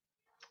game,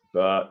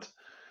 but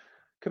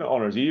kind of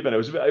honours even. It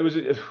was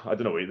I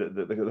don't know.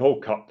 The whole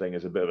cup thing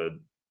is a bit of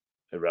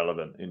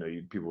irrelevant.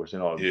 People were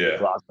saying,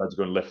 Glasgow's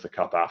going to lift the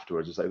cup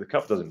afterwards. It's like the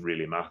cup doesn't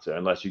really matter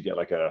unless you get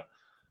like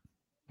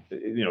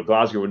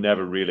Glasgow were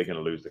never really going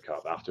to lose the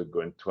cup after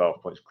going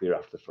 12 points clear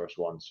after the first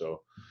one.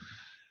 So.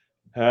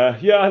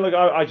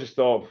 I just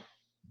thought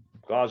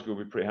Glasgow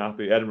would be pretty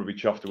happy. Edinburgh would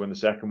be chuffed to win the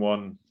second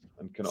one.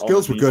 And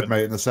skills were good,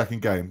 mate, in the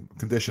second game.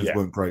 Conditions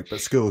weren't great,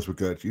 but skills were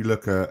good. You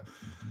look at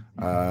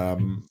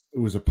it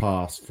was a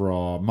pass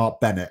from Mark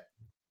Bennett.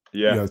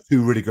 Yeah.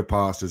 2 really good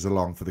passes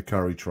along for the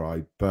Curry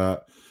try. And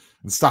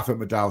Stafford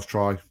McDowell's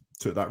try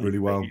took that really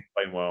well. He's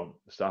playing well.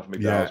 Stafford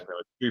McDowell's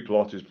playing.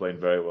 Duplot is playing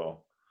very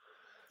well.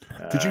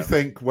 Did you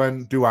think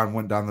when Duan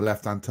went down the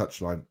left-hand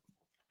touchline,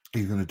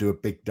 he's going to do a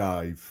big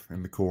dive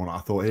in the corner? I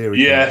thought, here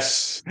he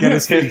goes. Get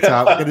his feet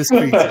out. Get his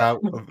feet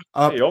out.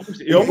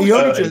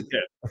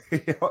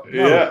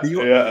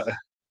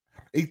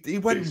 He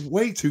went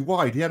way too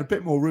wide. He had a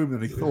bit more room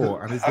than he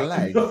thought, and his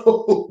leg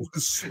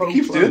was so he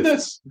keeps close. doing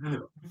this.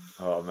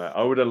 Oh man,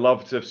 I would have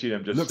loved to have seen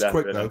him just Looks step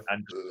quick, in though.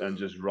 and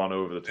just run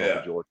over the top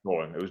of George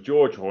Horn. It was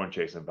George Horn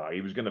chasing back.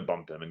 He was going to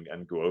bump him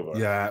and go over.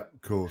 Yeah,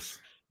 of course.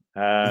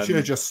 He should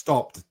have just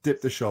stopped,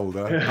 dipped the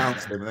shoulder,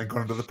 bounced him, and then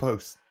gone under the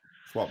post.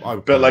 That's what I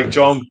would bit like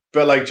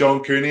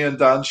John Cooney and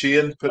Dan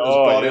Sheehan putting his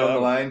body on the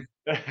line.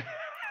 Do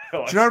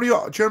you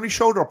know how many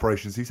shoulder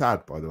operations he's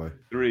had, by the way?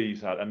 3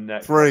 he's had, and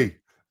neck. 3.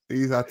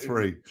 He's had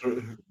 3.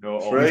 No,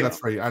 he's had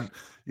 3. And,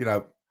 you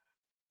know,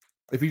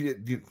 if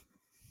it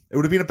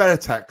would have been a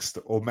better text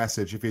or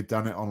message if he'd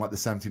done it on like the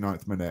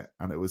 79th minute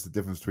and it was the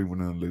difference between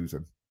winning and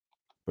losing.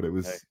 But it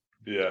was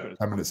 10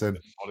 minutes in.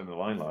 On the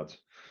line, lads.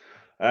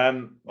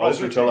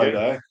 Also, until I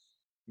die.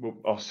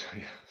 Well,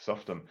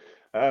 soft them.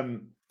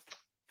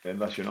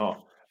 Unless you're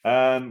not.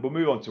 We'll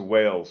move on to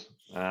Wales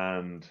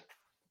and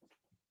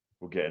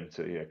we'll get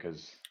into it here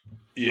because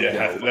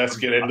let's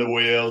get into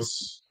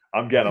Wales.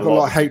 I'm getting a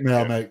lot of hate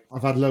mail, mate.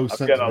 I've had loads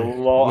of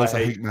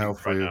hate mail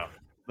for you. Now.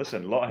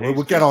 Listen, a lot of hate.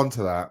 We'll get on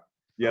to that.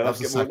 Yeah, let's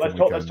talk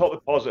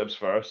the positives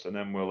first, and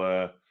then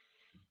we'll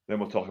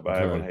talk about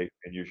everyone hating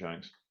you,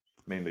 Shanks.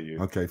 Mainly you.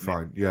 Okay,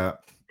 fine. Yeah.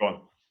 Go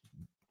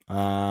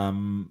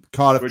on.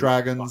 Cardiff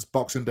Dragons,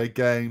 Boxing Day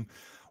game.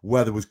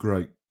 Weather was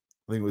great.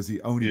 I think it was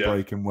the only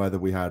break in weather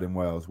we had in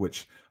Wales,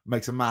 which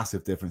makes a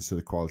massive difference to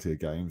the quality of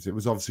games. It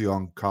was obviously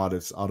on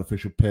Cardiff's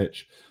artificial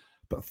pitch,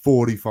 but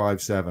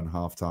 45-7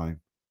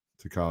 half-time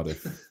to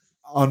Cardiff.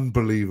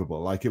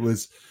 Unbelievable. Like,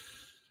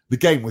 the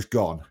game was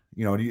gone,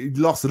 you know, and you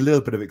lost a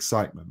little bit of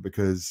excitement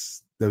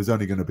because there was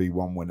only going to be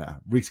one winner.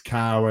 Reece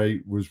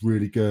Cowray was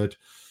really good.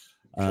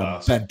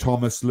 Ben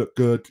Thomas looked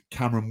good.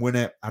 Cameron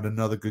Winnett had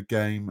another good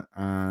game.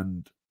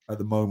 And at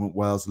the moment,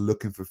 Wales are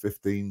looking for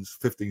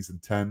 15s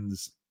and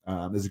 10s.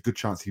 There's a good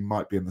chance he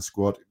might be in the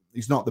squad.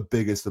 He's not the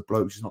biggest of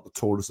blokes. He's not the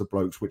tallest of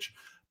blokes, which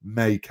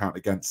may count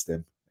against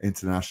him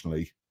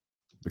internationally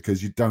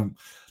because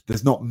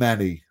there's not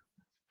many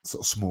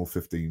sort of small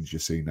 15s you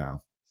see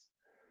now.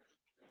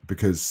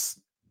 Because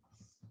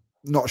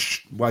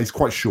he's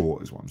quite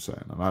short, is what I'm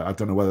saying. And I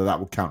don't know whether that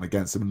will count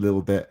against him a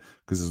little bit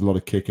because there's a lot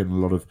of kicking, a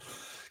lot of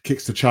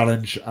kicks to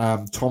challenge.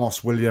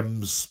 Thomas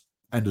Williams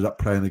ended up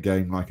playing the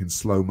game like in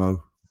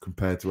slow-mo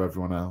compared to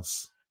everyone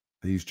else.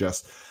 He's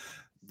just...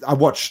 I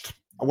watched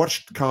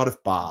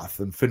Cardiff Bath,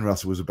 and Finn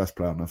Russell was the best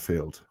player on the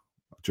field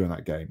during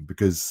that game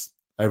because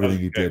everything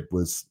he did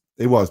was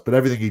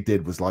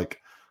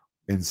like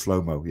in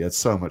slow-mo. He had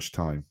so much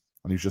time.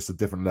 And he's just a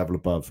different level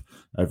above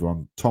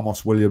everyone.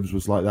 Thomas Williams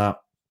was like that.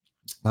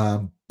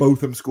 Both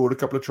of them scored a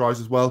couple of tries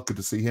as well. Good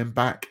to see him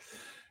back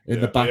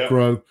in the back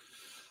row.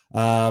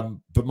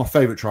 But my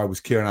favourite try was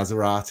Kieran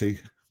Azarati,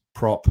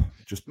 prop,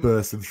 just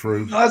bursting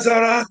through.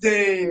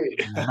 Maserati!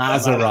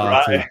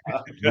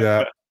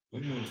 Yeah.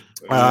 And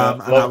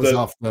that was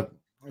after a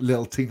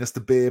little Tinas de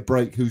Beer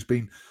break, who's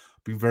been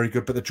very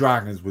good. But the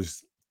Dragons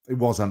it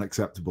was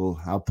unacceptable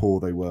how poor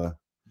they were.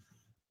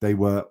 They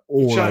were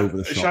all over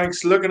the shop.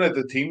 Shanks, looking at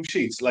the team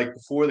sheets, like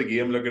before the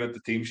game, looking at the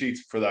team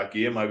sheets for that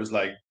game, I was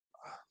like,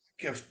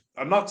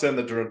 I'm not saying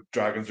that the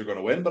Dragons are going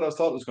to win, but I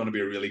thought it was going to be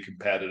a really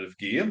competitive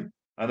game.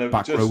 And it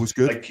back row was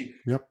good. Like,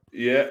 yep.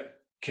 Yeah.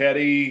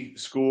 Keddy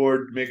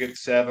scored, make it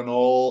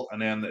 7-7,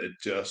 and then it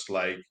just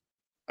like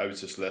I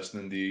was just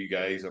listening to you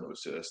guys, and it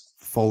was just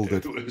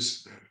folded.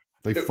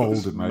 They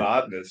folded, mate.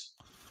 Madness.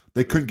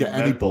 They couldn't get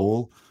any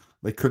ball.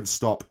 They couldn't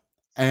stop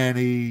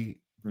any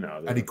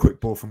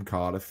quick ball from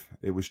Cardiff.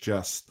 It was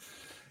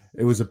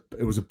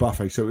a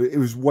buffet. So it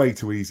was way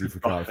too easy for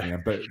Cardiff in the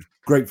end, but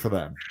great for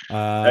them.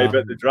 But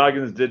the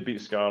Dragons did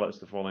beat Scarlets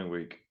the following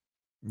week.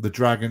 The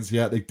Dragons,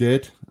 they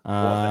did. What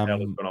the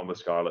hell is going on with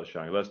Scarlets,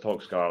 Shank? Let's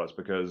talk Scarlets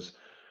because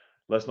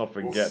let's not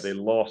forget they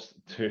lost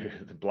to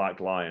the Black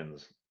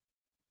Lions.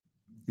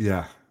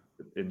 Yeah.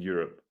 In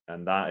Europe,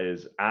 and that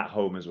is at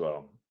home as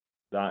well.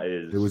 That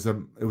is. It was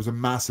a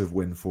massive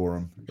win for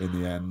them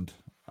in the end.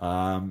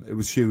 It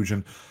was huge,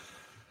 and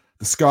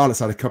the Scarlets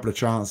had a couple of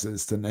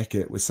chances to nick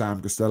it with Sam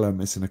Costello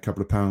missing a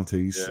couple of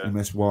penalties. Yeah. He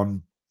missed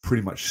one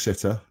pretty much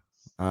sitter.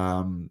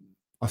 I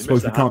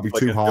suppose we can't be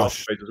too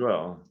harsh. As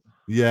well.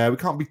 Yeah, we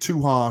can't be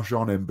too harsh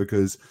on him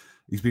because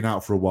he's been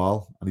out for a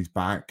while and he's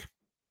back.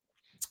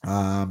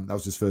 That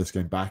was his first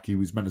game back. He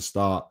was meant to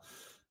start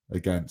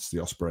against the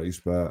Ospreys,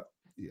 but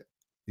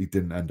he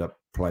didn't end up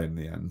playing in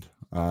the end.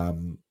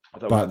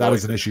 But that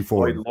is an issue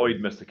for him. Lloyd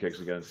missed the kicks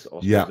against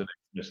Ospreys. Yeah. And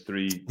he missed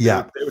 3.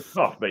 Yeah. They were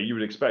tough, but you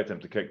would expect him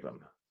to kick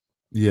them.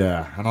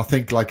 Yeah, and I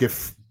think like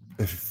if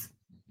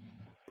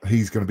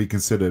he's going to be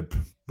considered,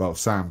 well,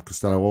 Sam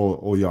Costello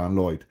or Johan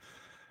Lloyd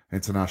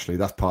internationally,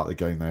 that's part of the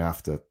game they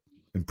have to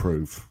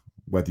improve,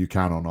 whether you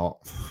can or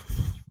not.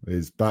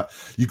 But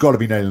you've got to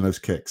be nailing those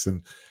kicks,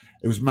 and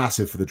it was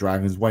massive for the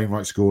Dragons.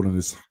 Wainwright scored in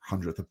his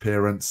 100th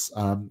appearance.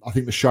 I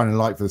think the shining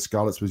light for the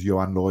Scarlets was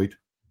Johan Lloyd,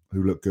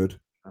 who looked good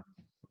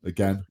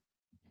again.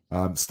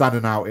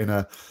 Standing out in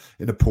a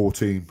poor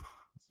team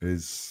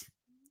is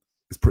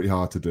pretty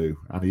hard to do,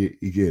 and he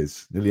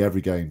is nearly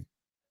every game.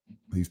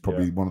 He's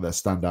probably one of their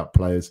standout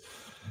players.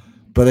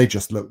 but they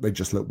just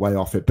look way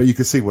off it. But you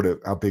can see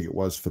how big it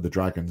was for the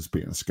Dragons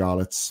beating the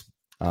Scarlets.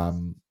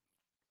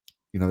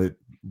 The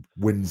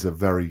wins are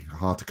very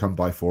hard to come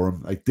by for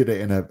them. They did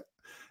it in a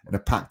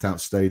packed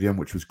out stadium,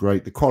 which was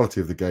great. The quality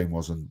of the game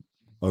wasn't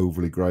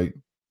overly great.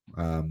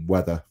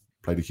 Weather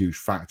played a huge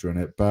factor in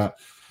it, but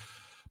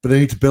they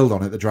need to build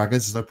on it. The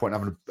Dragons, there's no point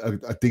having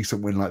a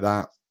decent win like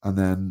that and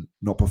then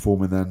not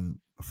performing then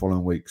the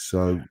following week.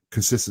 So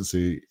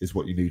consistency is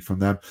what you need from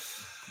them.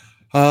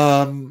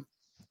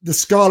 The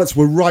Scarlets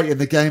were right in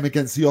the game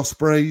against the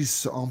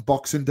Ospreys on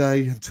Boxing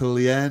Day until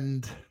the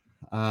end.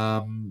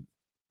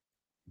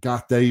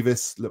 Gareth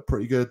Davis looked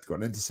pretty good, got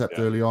an intercept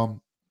early on.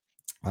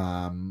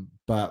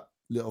 But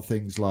little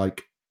things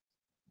like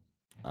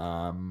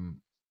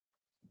Owen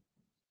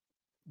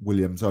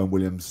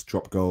Williams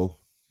drop goal.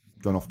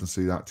 Don't often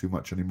see that too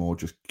much anymore.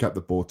 Just kept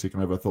the ball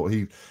ticking over. I thought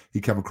he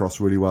came across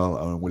really well,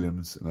 Owen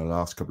Williams, in the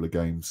last couple of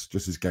games,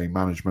 just his game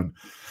management.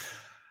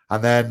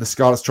 And then the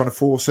Scarlets trying to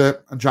force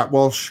it, and Jack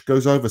Walsh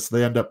goes over, so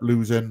they end up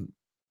losing.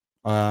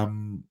 They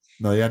end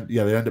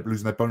up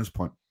losing their bonus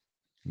point,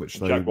 which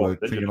they were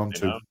clinging on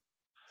to.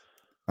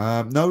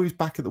 No, he's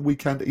back at the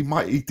weekend.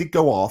 He did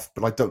go off,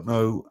 but I don't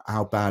know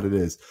how bad it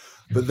is.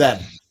 But then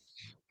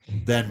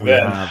we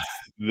have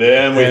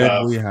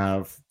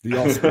the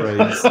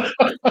Ospreys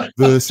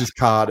versus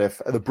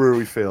Cardiff at the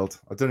Brewery Field.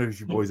 I don't know if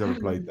you boys ever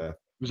played there.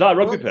 Was that a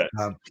rugby pitch?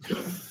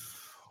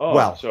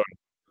 Sorry.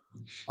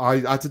 I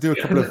had to do a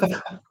couple of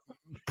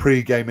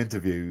pre-game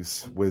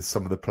interviews with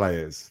some of the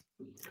players,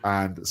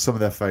 and some of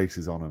their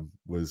faces on them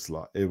was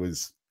like, it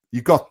was,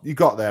 you got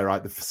there,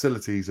 right? The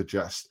facilities are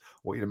just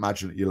what you'd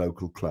imagine at your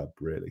local club,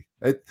 really.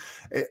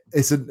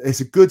 It's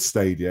a good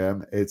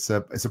stadium. It's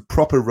a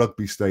proper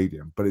rugby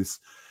stadium, but it's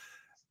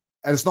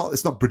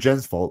not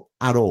Bridgend's fault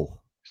at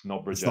all. It's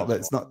not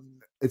Bridgend's fault.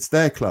 It's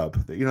their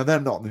club. They're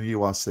not in the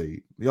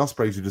URC. The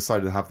Ospreys who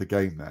decided to have the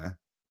game there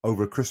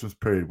over a Christmas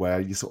period where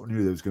you sort of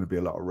knew there was going to be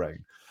a lot of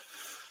rain.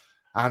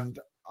 And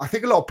I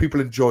think a lot of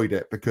people enjoyed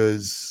it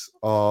because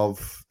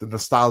of the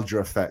nostalgia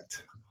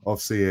effect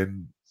of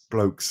seeing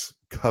blokes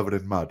covered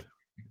in mud.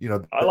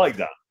 I like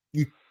that.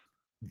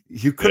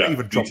 You couldn't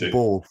even drop the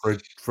ball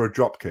for a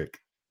drop kick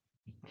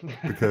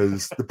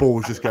because the ball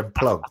was just getting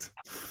plugged.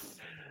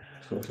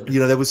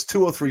 There was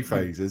 2 or 3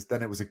 phases,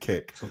 then it was a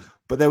kick.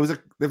 But there was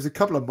a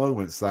couple of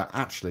moments that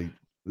actually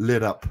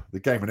lit up the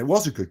game, and it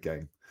was a good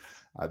game.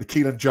 The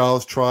Keelan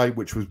Giles try,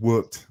 which was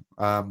worked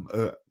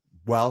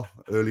well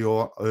early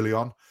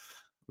on,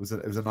 it was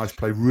a nice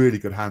play. Really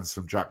good hands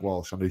from Jack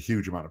Walsh under a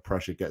huge amount of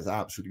pressure. Gets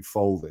absolutely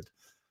folded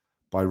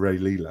by Ray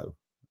Lilo.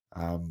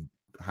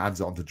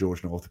 Hands it on to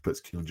George North, who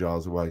puts Keelan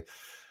Giles away.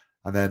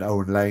 And then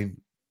Owen Lane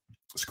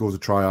scores a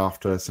try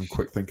after some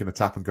quick thinking, a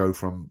tap and go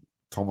from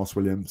Thomas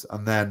Williams.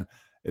 And then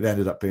it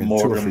ended up being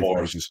Morgan 2 or 3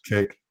 Morse phases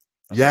kick.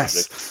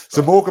 Yes.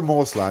 So Morgan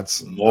Morse,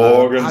 lads.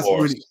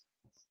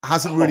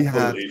 Hasn't really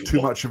had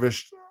too much of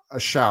a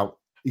shout.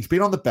 He's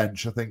been on the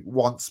bench, I think,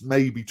 once,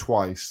 maybe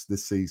twice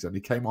this season. He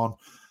came on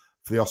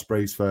for the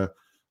Ospreys for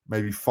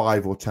maybe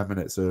 5 or 10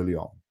 minutes early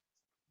on.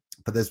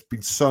 But there's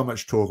been so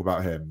much talk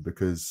about him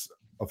because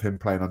of him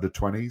playing under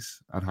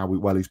 20s and how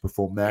well he's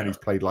performed there. And he's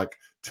played like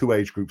 2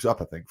 age groups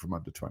up, I think, from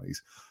under 20s.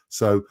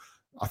 So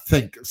I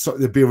think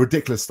there'd be a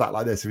ridiculous stat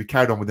like this. If he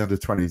carried on with the under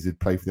 20s, he'd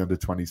play for the under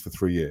 20s for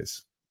 3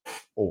 years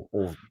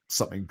or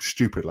something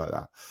stupid like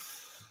that.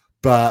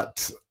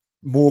 But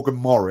Morgan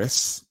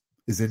Morris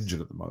is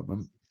injured at the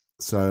moment.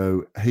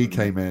 So he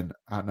came in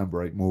at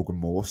number 8, Morgan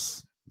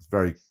Morse. It's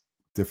very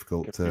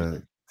difficult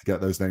to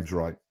get those names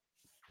right.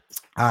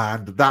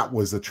 And that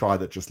was a try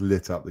that just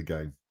lit up the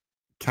game.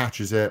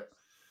 Catches it,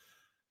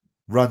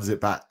 runs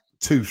it back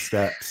 2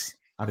 steps,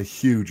 and a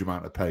huge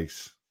amount of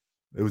pace.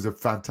 It was a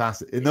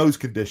fantastic, in those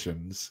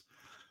conditions.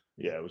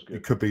 Yeah, it was good.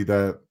 It could be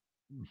the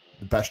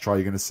best try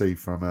you're going to see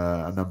from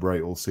a number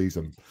 8 all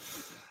season.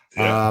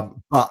 Yeah.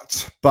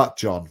 But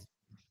John,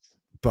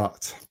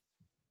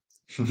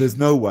 there's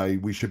no way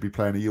we should be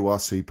playing a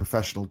URC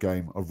professional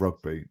game of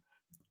rugby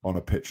on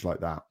a pitch like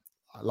that.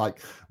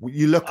 Like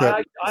you look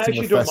at, I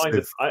actually don't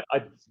mind.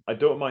 I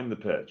don't mind the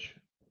pitch.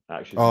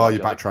 Actually,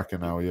 you're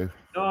backtracking now, are you?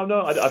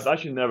 No. I've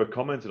actually never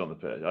commented on the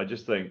pitch. I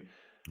just think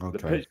the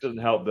pitch doesn't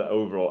help the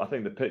overall. I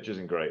think the pitch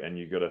isn't great, and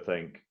you got to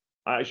think.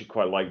 I actually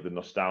quite like the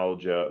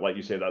nostalgia, like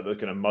you say, that the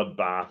kind of mud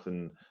bath,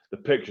 and the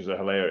pictures are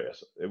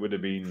hilarious. It would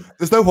have been.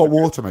 There's no hot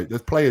water, mate.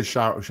 There's players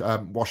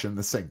washing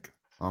the sink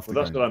after.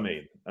 Well, that's what I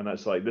mean, and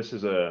that's like this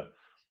is a.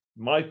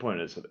 My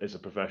point is, it's a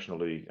professional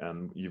league,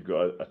 and you've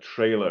got a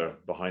trailer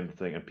behind the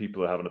thing, and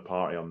people are having a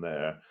party on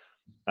there.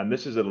 And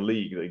this is a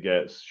league that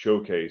gets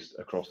showcased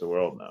across the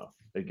world now.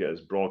 It gets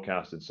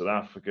broadcast in South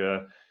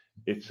Africa,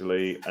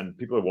 Italy, and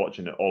people are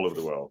watching it all over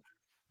the world.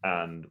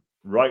 And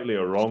rightly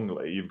or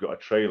wrongly, you've got a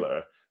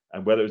trailer,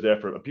 and whether it's there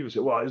for people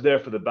say, "Well, it's there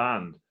for the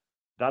band,"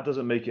 that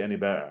doesn't make it any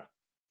better.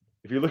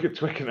 If you look at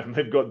Twickenham,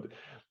 they've got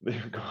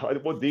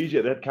what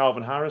DJ? They had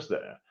Calvin Harris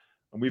there,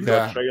 and we've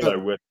got a trailer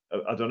with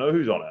I don't know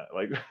who's on it.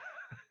 Like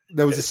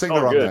there was a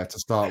singer on there to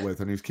start with,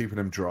 and he was keeping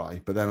him dry.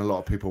 But then a lot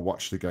of people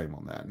watched the game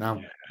on there. Now,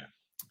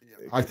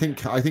 I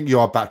think you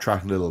are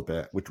backtracking a little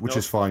bit, which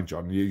is fine,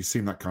 John. You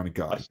seem that kind of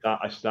guy.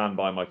 I stand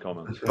by my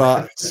comments.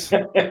 But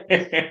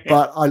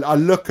I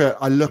look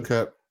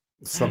at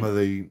some of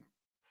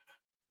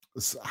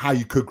how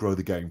you could grow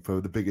the game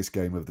for the biggest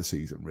game of the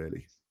season,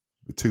 really,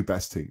 the two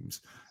best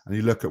teams, and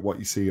you look at what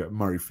you see at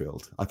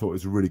Murrayfield. I thought it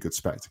was a really good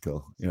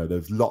spectacle.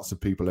 There's lots of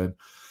people in,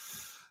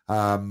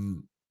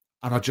 and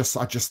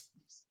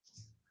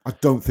I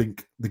don't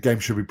think the game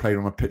should be played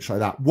on a pitch like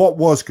that. What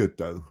was good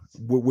though,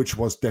 which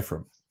was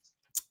different,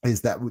 is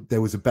that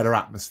there was a better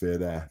atmosphere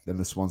there than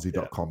the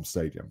Swansea.com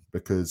stadium,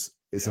 because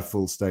it's a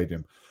full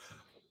stadium.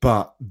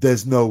 But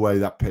there's no way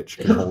that pitch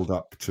can hold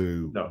up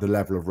to the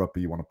level of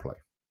rugby you want to play.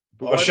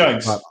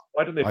 Shanks.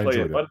 Why didn't they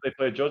play it? Why didn't they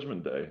play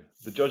Judgment Day?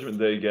 The Judgment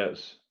Day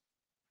gets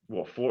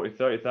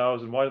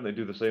 30,000. Why don't they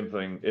do the same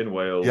thing in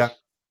Wales?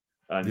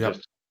 And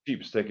just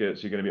cheap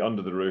tickets. You're going to be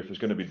under the roof. It's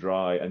going to be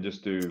dry, and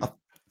just do.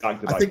 I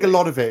think a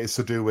lot of it is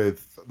to do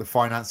with the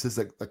finances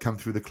that come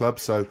through the club.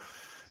 So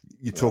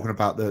you're talking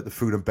about the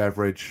food and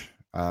beverage,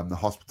 the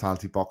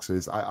hospitality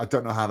boxes. I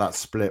don't know how that's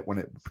split when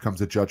it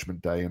becomes a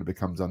Judgment Day and it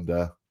becomes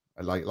under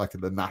like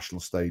in the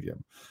National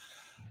Stadium.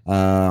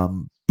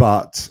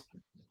 But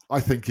I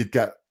think you'd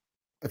get,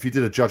 if you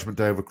did a Judgment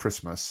Day over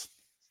Christmas,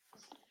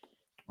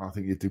 I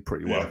think you'd do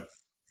pretty well.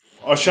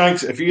 Oh,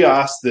 Shanks, if you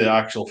asked the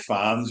actual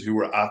fans who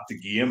were at the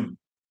game,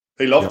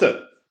 they loved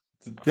it.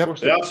 Yep.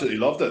 They absolutely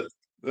loved it.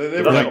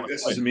 They were like,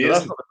 "This is amazing."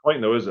 That's not the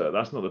point, though, is it?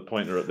 That's not the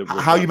point.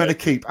 How are you meant to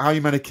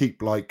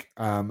keep like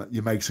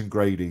your Mason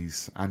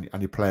Grady's and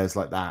your players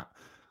like that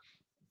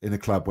in a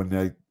club when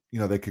they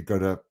could go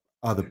to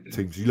other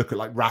teams? You look at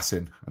like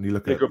Racing, and you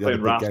look at the other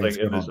big games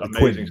in this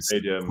amazing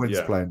stadium. Quins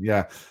playing,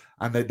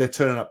 and they're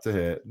turning up to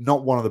here.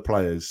 Not one of the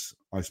players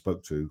I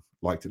spoke to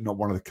liked it. Not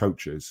one of the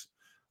coaches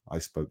I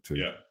spoke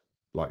to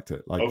liked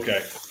it. Like, okay,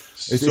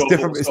 it's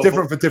different. It's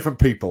different for different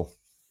people.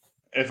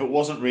 If it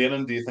wasn't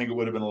raining, do you think it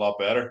would have been a lot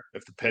better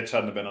if the pitch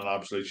hadn't been an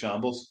absolute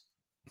shambles?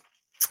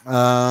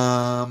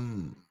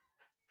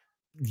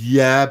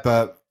 Yeah,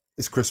 but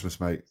it's Christmas,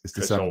 mate. It's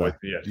December. Always,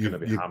 it's going to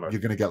be hammered. You're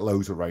going to get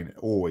loads of rain. It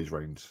always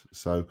rains.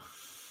 So,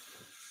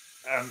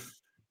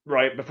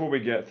 right, before we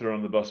get through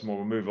on the bus more,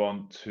 we'll move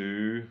on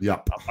to.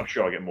 I'm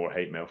sure I'll get more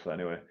hate mail for that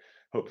anyway.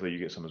 Hopefully, you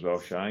get some as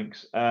well,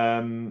 Shanks.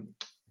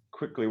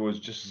 Quickly was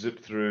just zip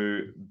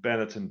through.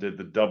 Benetton did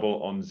the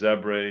double on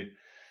Zebre.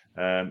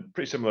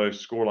 Pretty similar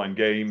scoreline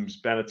games.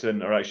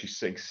 Benetton are actually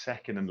sitting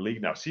second in the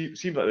league now.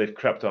 Seems like they've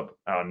crept up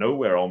out of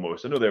nowhere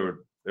almost. I know they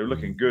were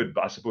looking good,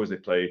 but I suppose they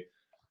play,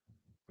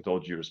 with all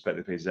due respect,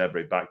 they play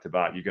Zebre back to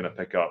back. You're going to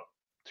pick up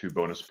 2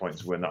 bonus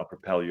points win. That'll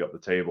propel you up the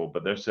table.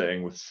 But they're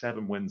sitting with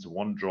 7 wins,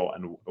 1 draw,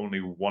 and only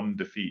 1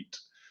 defeat.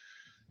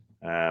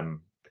 The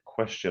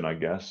question, I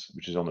guess,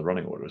 which is on the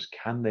running order, is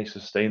can they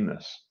sustain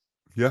this?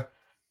 Yeah.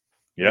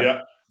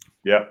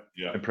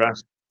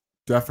 Impressed.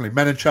 Definitely.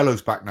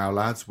 Menoncello's back now,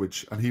 lads,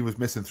 and he was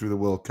missing through the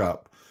World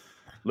Cup.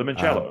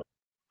 Limoncello?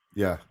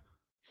 Yeah.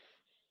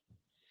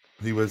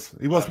 He was,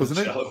 wasn't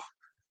he?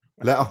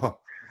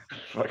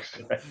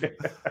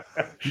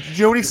 Did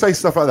you only say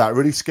stuff like that? It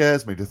really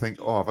scares me to think,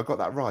 have I got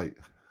that right?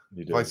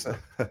 You do. Has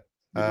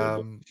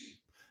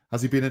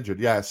he been injured?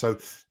 Yeah, so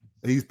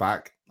he's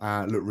back.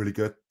 Looked really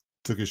good.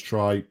 Took his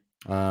try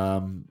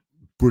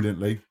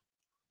brilliantly.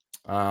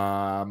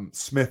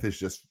 Smith is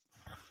just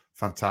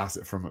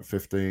fantastic from at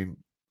 15.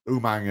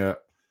 Umanga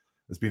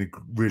has been a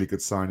really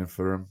good signing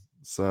for him.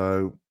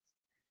 So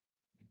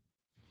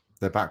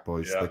they're back,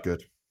 boys. Yeah. They're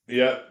good.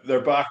 Yeah, they're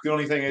back. The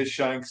only thing is,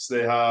 Shanks,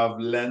 they have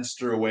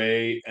Leinster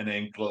away and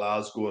then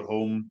Glasgow at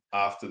home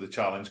after the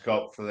Challenge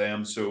Cup for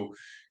them. So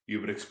you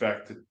would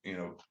expect that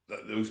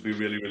those would be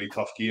really, really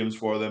tough games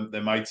for them.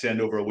 They might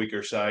send over a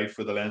weaker side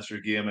for the Leinster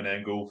game and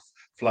then go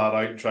flat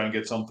out and try and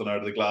get something out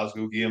of the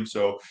Glasgow game.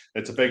 So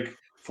it's a big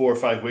 4 or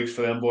 5 weeks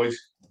for them, boys.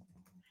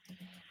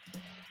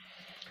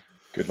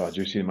 Good lad,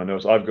 you see my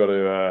notes. I've got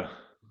to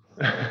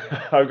go.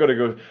 I've got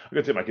to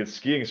take my kids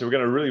skiing, so we're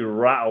going to really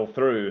rattle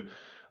through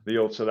the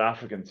old South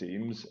African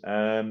teams.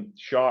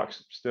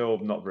 Sharks still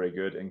not very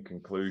good. In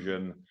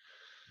conclusion,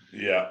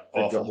 they've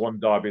got 1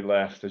 derby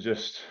left.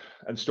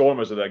 And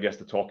Stormers are, I guess,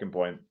 the talking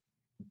point.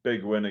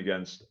 Big win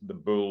against the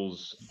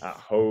Bulls at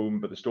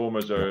home, but the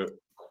Stormers are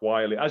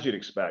quietly, as you'd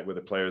expect, with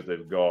the players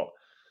they've got,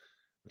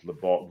 with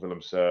Lebok,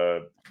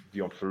 Willemse,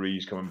 Dion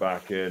Fari's coming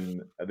back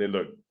in.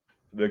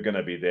 They're going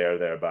to be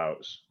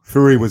thereabouts.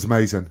 Fury was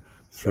amazing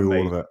through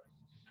all of it.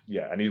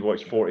 Yeah, and he's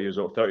 40 years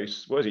old. 30.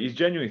 What is he? He's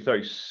genuinely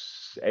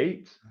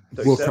 38,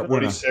 World Cup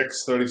winner.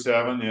 36,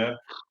 37, yeah.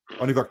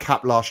 Only got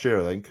capped last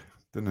year, I think,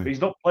 didn't he? But he's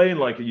not playing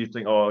like you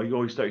think,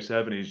 he's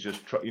 37. He's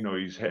just,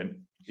 he's hitting.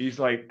 He's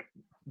like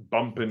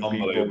bumping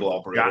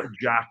people.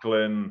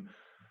 Jacqueline.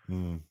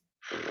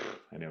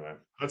 Anyway.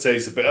 I'd say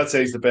he's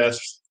the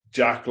best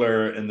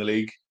jackler in the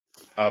league.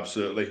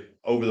 Absolutely.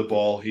 Over the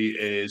ball, he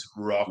is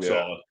rock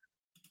solid.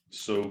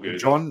 So good.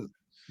 John,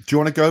 do you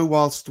want to go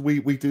whilst we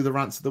do the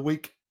rants of the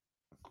week?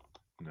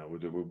 No,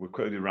 we'll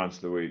quickly do rants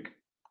of the week.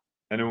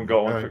 Anyone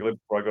got one quickly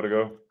before I got to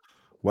go?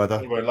 Weather.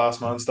 What about last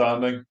man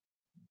standing?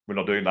 We're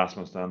not doing last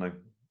man standing.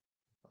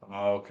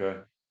 Oh, okay.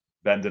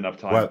 Ben didn't have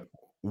time.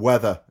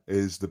 weather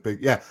is the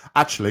big. Yeah,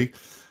 actually,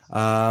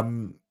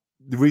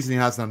 the reason he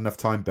hasn't had enough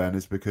time, Ben,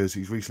 is because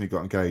he's recently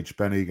got engaged.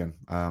 Ben Egan,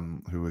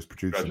 who was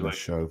producing this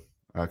show.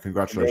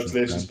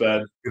 Congratulations,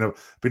 Ben.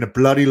 Been a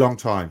bloody long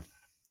time,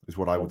 is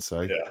what I would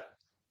say.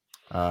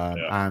 Yeah.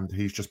 And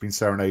he's just been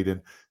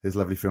serenading his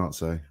lovely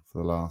fiance for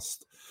the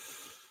last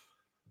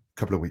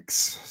couple of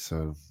weeks.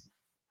 So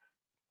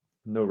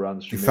no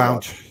rants. You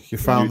found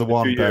the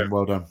one, Ben.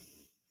 Well done.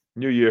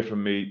 New year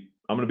from me.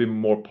 I'm going to be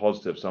more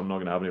positive, so I'm not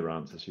going to have any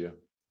rants this year.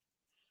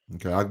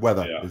 Okay,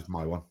 weather is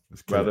my one.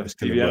 Weather.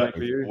 Stevie, anything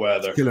for you?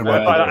 Weather.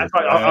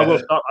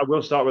 I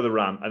will start with a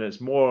rant, and it's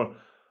more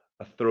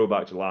a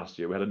throwback to last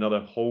year. We had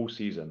another whole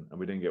season, and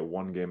we didn't get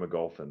one game of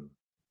golf in.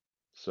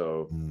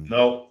 So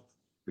no,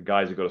 the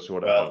guys have got to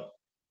sort it out.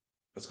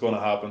 It's going to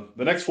happen.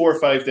 The next 4 or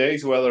 5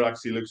 days, the weather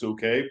actually looks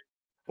okay,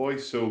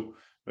 boys. So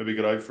maybe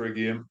get out for a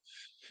game.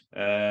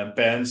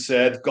 Ben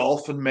said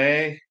golf in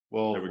May.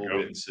 Well, we'll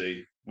wait and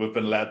see. We've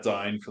been let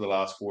down for the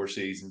last 4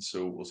 seasons,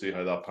 so we'll see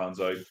how that pans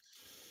out.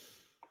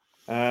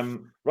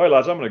 Right,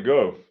 lads, I'm going to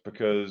go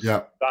because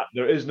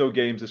there is no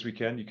games this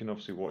weekend. You can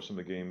obviously watch some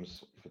of the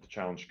games for the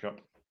Challenge Cup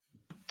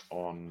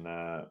on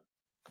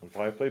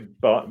Fireplay,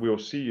 but we'll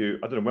see you.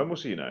 I don't know when we'll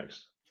see you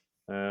next.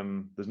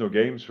 There's no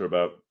games for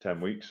about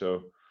 10 weeks,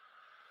 so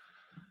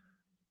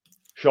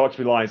Sharks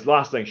v Lions.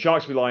 Last thing,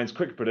 Sharks v Lions.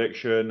 Quick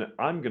prediction.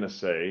 I'm going to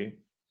say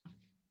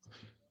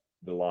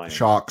the Lions.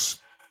 Sharks.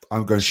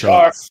 I'm going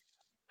Sharks.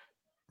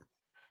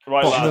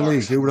 Right, bottom of the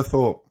league. Who would have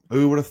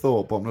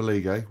thought? Bottom of the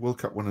league, eh? World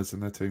Cup winners in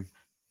their team.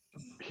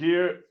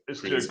 Here is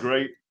to a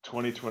great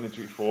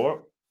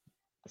 2024.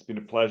 It's been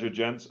a pleasure,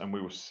 gents, and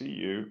we will see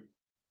you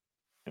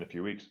in a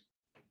few weeks.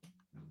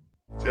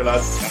 See you,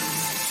 lads.